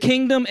that the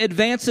kingdom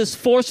advances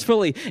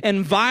forcefully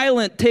and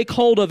violent take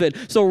hold of it.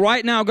 So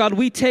right now, God,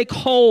 we take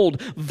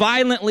hold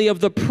violently of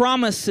the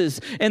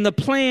promises and the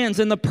plans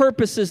and the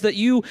purposes that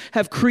you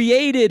have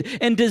created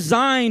and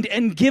designed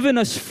and given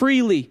us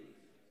freely.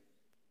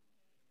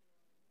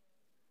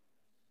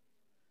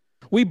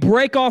 We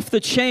break off the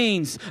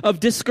chains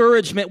of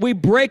discouragement. We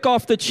break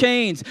off the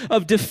chains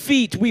of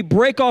defeat. We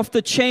break off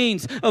the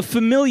chains of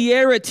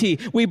familiarity.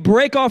 We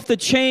break off the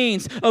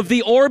chains of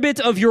the orbit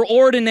of your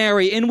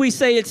ordinary. And we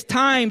say it's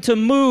time to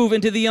move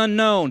into the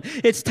unknown.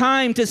 It's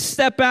time to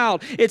step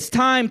out. It's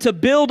time to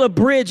build a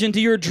bridge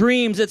into your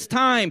dreams. It's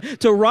time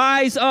to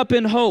rise up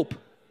in hope.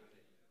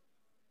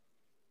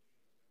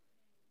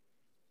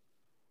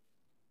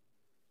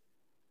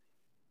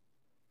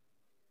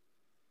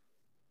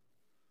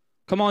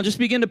 Come on, just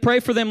begin to pray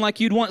for them like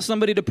you'd want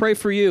somebody to pray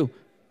for you.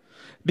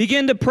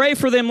 Begin to pray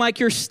for them like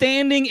you're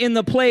standing in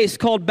the place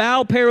called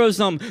Baal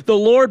Perazim, the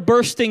Lord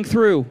bursting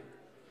through.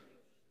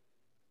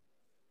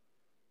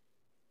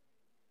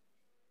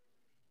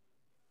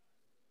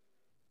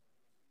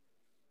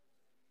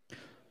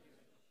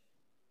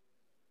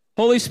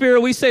 Holy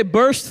Spirit, we say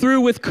burst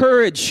through with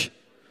courage.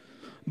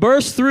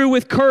 Burst through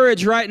with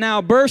courage right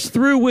now. Burst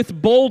through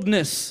with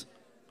boldness.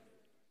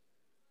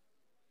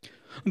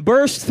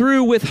 Burst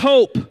through with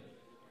hope.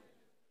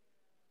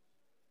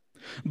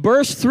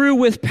 Burst through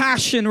with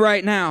passion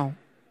right now.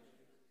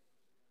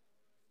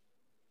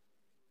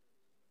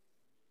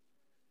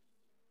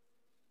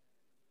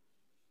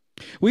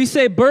 We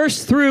say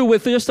burst through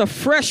with just a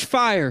fresh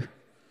fire.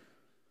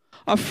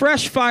 A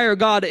fresh fire,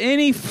 God.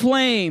 Any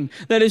flame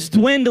that is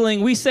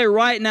dwindling, we say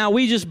right now,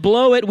 we just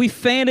blow it. We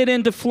fan it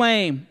into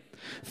flame.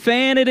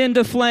 Fan it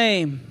into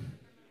flame.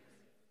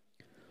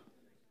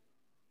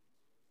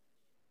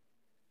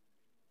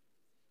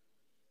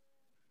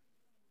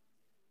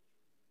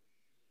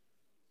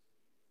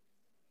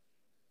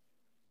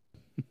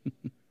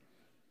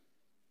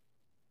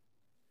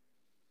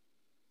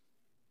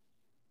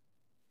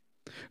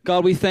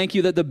 God, we thank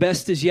you that the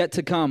best is yet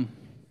to come.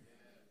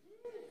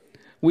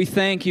 We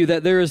thank you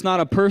that there is not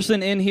a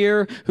person in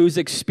here who's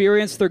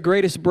experienced their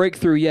greatest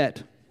breakthrough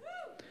yet.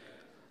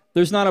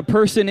 There's not a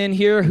person in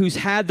here who's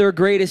had their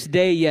greatest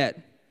day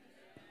yet.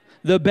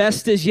 The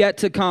best is yet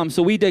to come.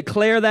 So we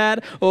declare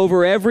that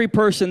over every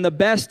person. The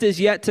best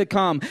is yet to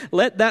come.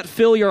 Let that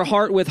fill your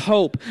heart with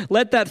hope.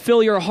 Let that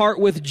fill your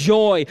heart with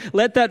joy.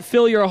 Let that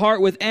fill your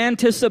heart with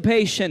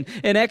anticipation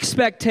and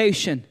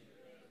expectation.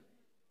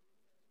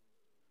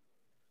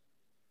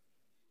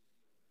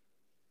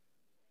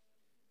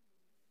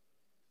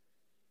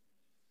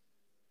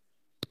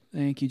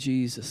 Thank you,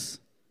 Jesus.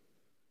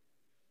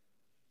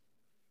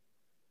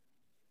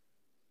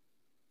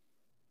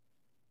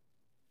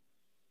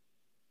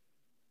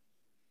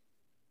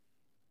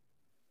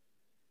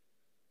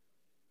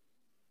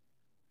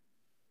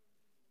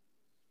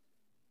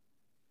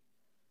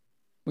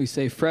 We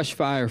say fresh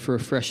fire for a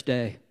fresh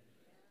day.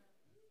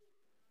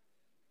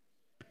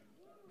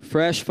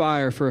 Fresh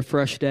fire for a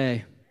fresh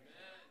day.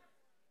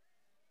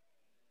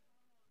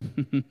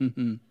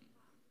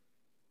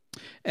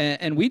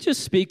 And we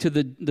just speak to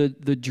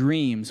the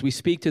dreams. We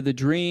speak to the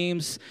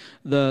dreams,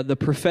 the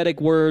prophetic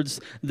words,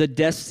 the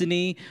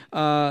destiny,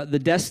 the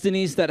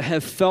destinies that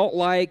have felt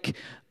like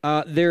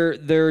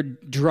they're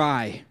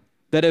dry,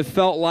 that have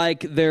felt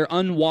like they're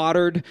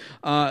unwatered.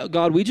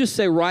 God, we just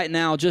say right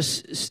now,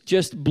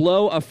 just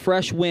blow a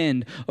fresh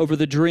wind over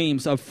the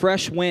dreams, a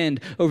fresh wind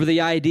over the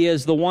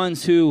ideas, the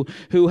ones who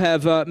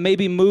have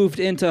maybe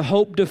moved into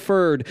hope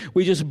deferred.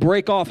 We just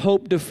break off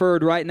hope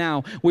deferred right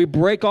now. We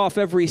break off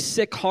every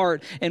sick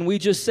heart, and we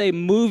just say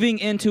moving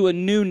into a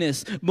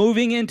newness,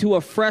 moving into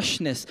a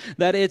freshness,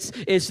 that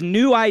it's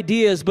new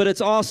ideas, but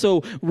it's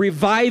also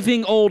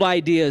reviving old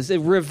ideas,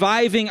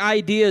 reviving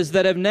ideas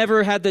that have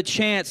never had the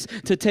chance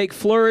to take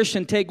flourish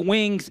and take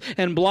wings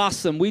and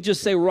blossom. We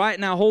just say right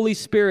now, Holy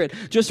Spirit,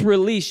 just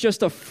release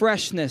just a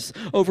freshness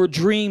over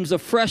dreams, a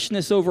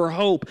freshness over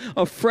hope,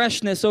 a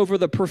freshness over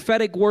the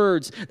prophetic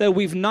words that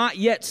we've not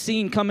yet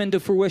seen come into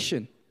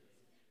fruition.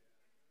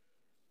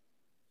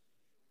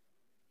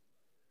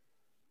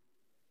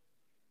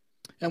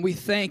 And we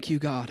thank you,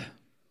 God.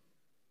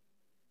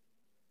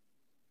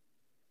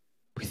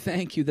 We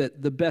thank you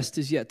that the best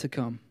is yet to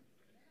come.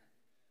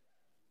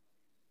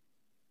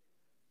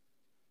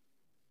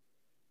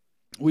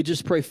 We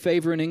just pray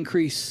favor and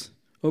increase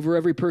over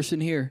every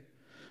person here.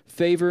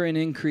 Favor and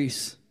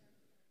increase.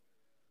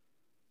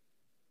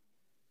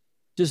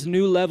 Just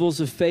new levels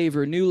of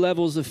favor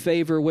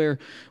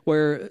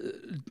where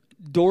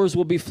doors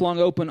will be flung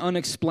open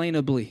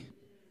unexplainably.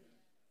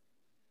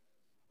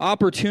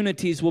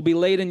 Opportunities will be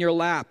laid in your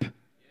lap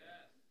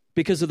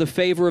because of the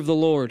favor of the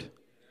Lord.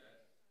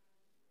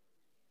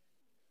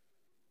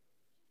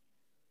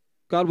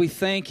 God, we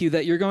thank you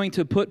that you're going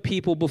to put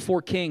people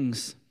before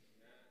kings.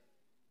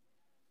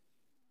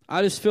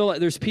 I just feel like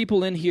there's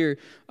people in here.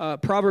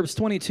 Proverbs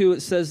 22,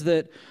 it says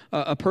that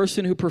a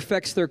person who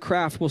perfects their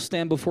craft will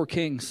stand before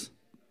kings.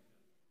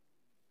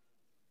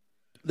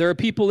 There are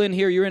people in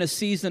here, you're in a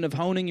season of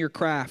honing your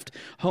craft,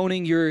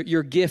 honing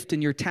your gift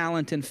and your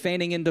talent and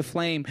fanning into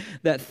flame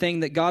that thing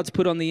that God's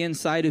put on the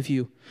inside of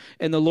you.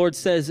 And the Lord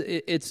says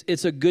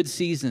it's a good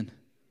season.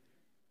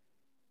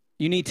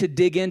 You need to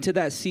dig into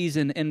that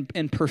season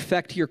and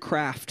perfect your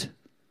craft.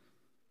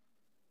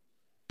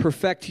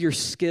 Perfect your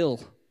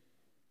skill.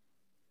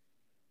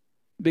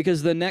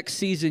 Because the next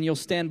season you'll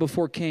stand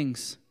before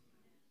kings.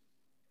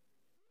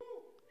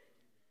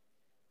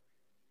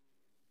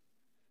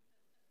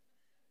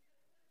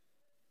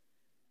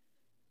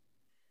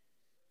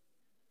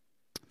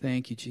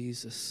 Thank you,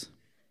 Jesus.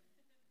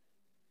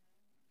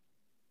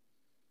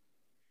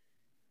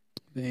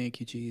 Thank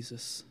you,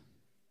 Jesus.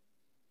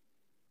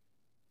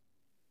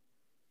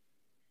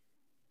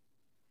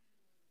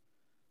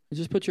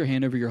 Just put your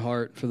hand over your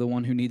heart for the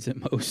one who needs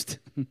it most.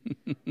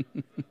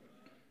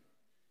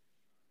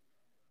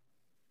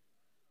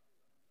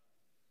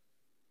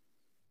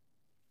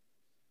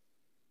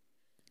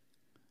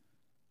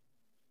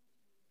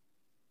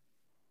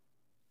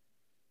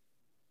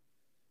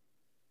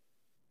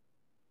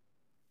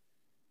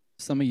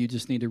 Some of you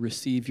just need to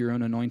receive your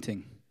own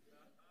anointing.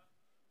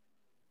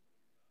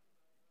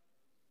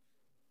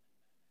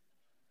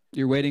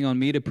 You're waiting on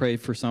me to pray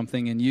for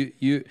something, and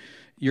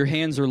your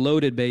hands are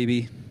loaded,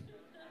 baby.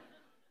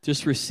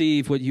 Just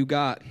receive what you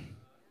got.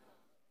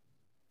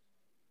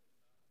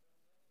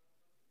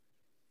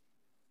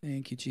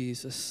 Thank you,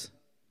 Jesus.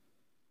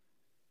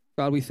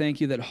 God, we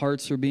thank you that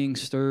hearts are being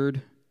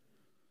stirred.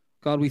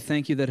 God, we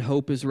thank you that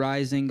hope is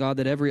rising. God,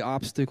 that every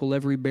obstacle,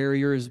 every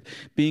barrier is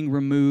being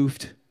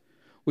removed.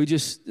 We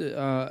just,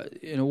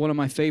 one of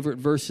my favorite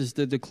verses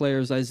that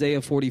declares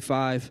Isaiah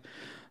 45.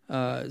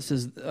 It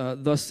says,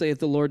 thus saith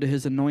the Lord to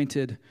his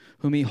anointed,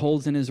 whom he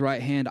holds in his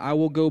right hand, I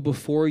will go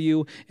before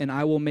you, and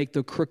I will make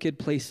the crooked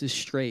places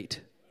straight.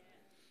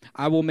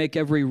 I will make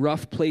every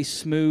rough place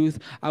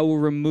smooth. I will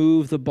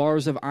remove the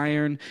bars of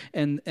iron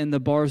and the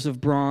bars of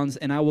bronze,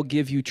 and I will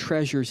give you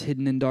treasures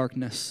hidden in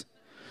darkness.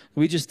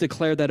 We just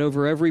declare that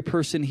over every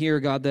person here,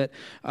 God, that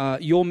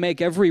you'll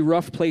make every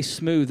rough place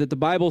smooth, that the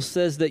Bible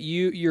says that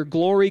your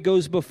glory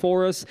goes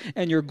before us,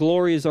 and your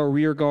glory is our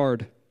rear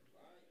guard.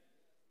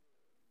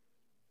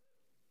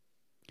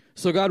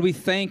 So, God, we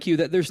thank you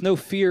that there's no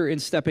fear in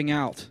stepping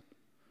out.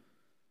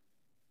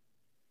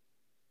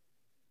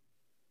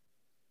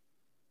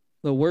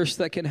 The worst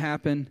that can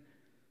happen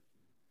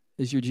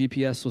is your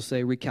GPS will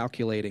say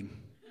recalculating.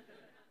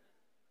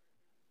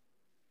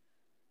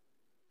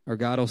 Or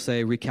God will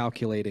say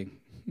recalculating.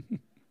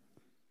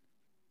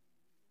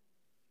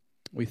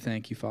 We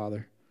thank you,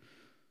 Father.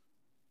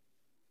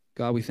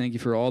 God, we thank you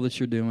for all that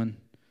you're doing.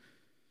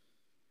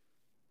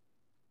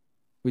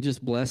 We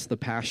just bless the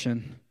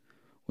passion.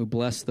 We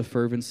bless the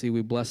fervency.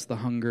 We bless the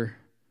hunger.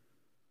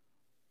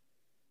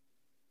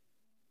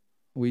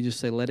 We just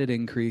say, let it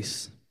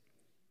increase.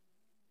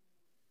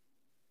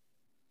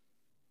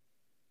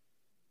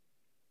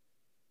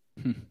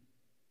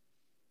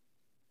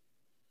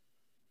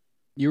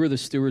 You are the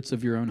stewards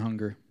of your own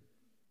hunger.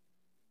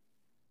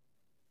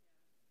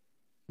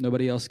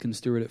 Nobody else can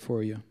steward it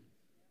for you.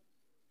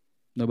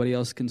 Nobody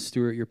else can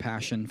steward your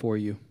passion for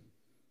you.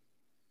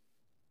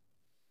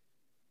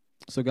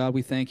 So God,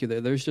 we thank you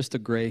that there's just a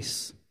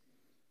grace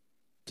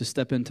to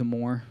step into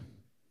more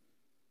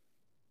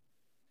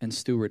and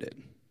steward it.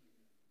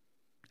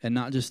 And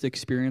not just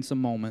experience a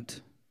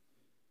moment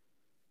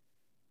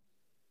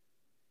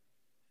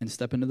and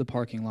step into the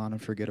parking lot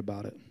and forget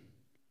about it.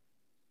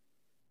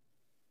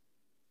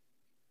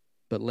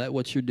 But let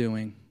what you're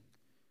doing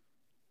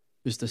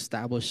just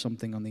establish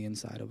something on the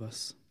inside of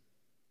us.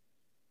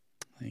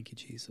 Thank you,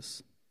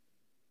 Jesus.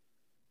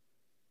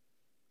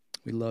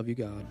 We love you,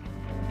 God.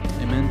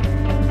 Amen.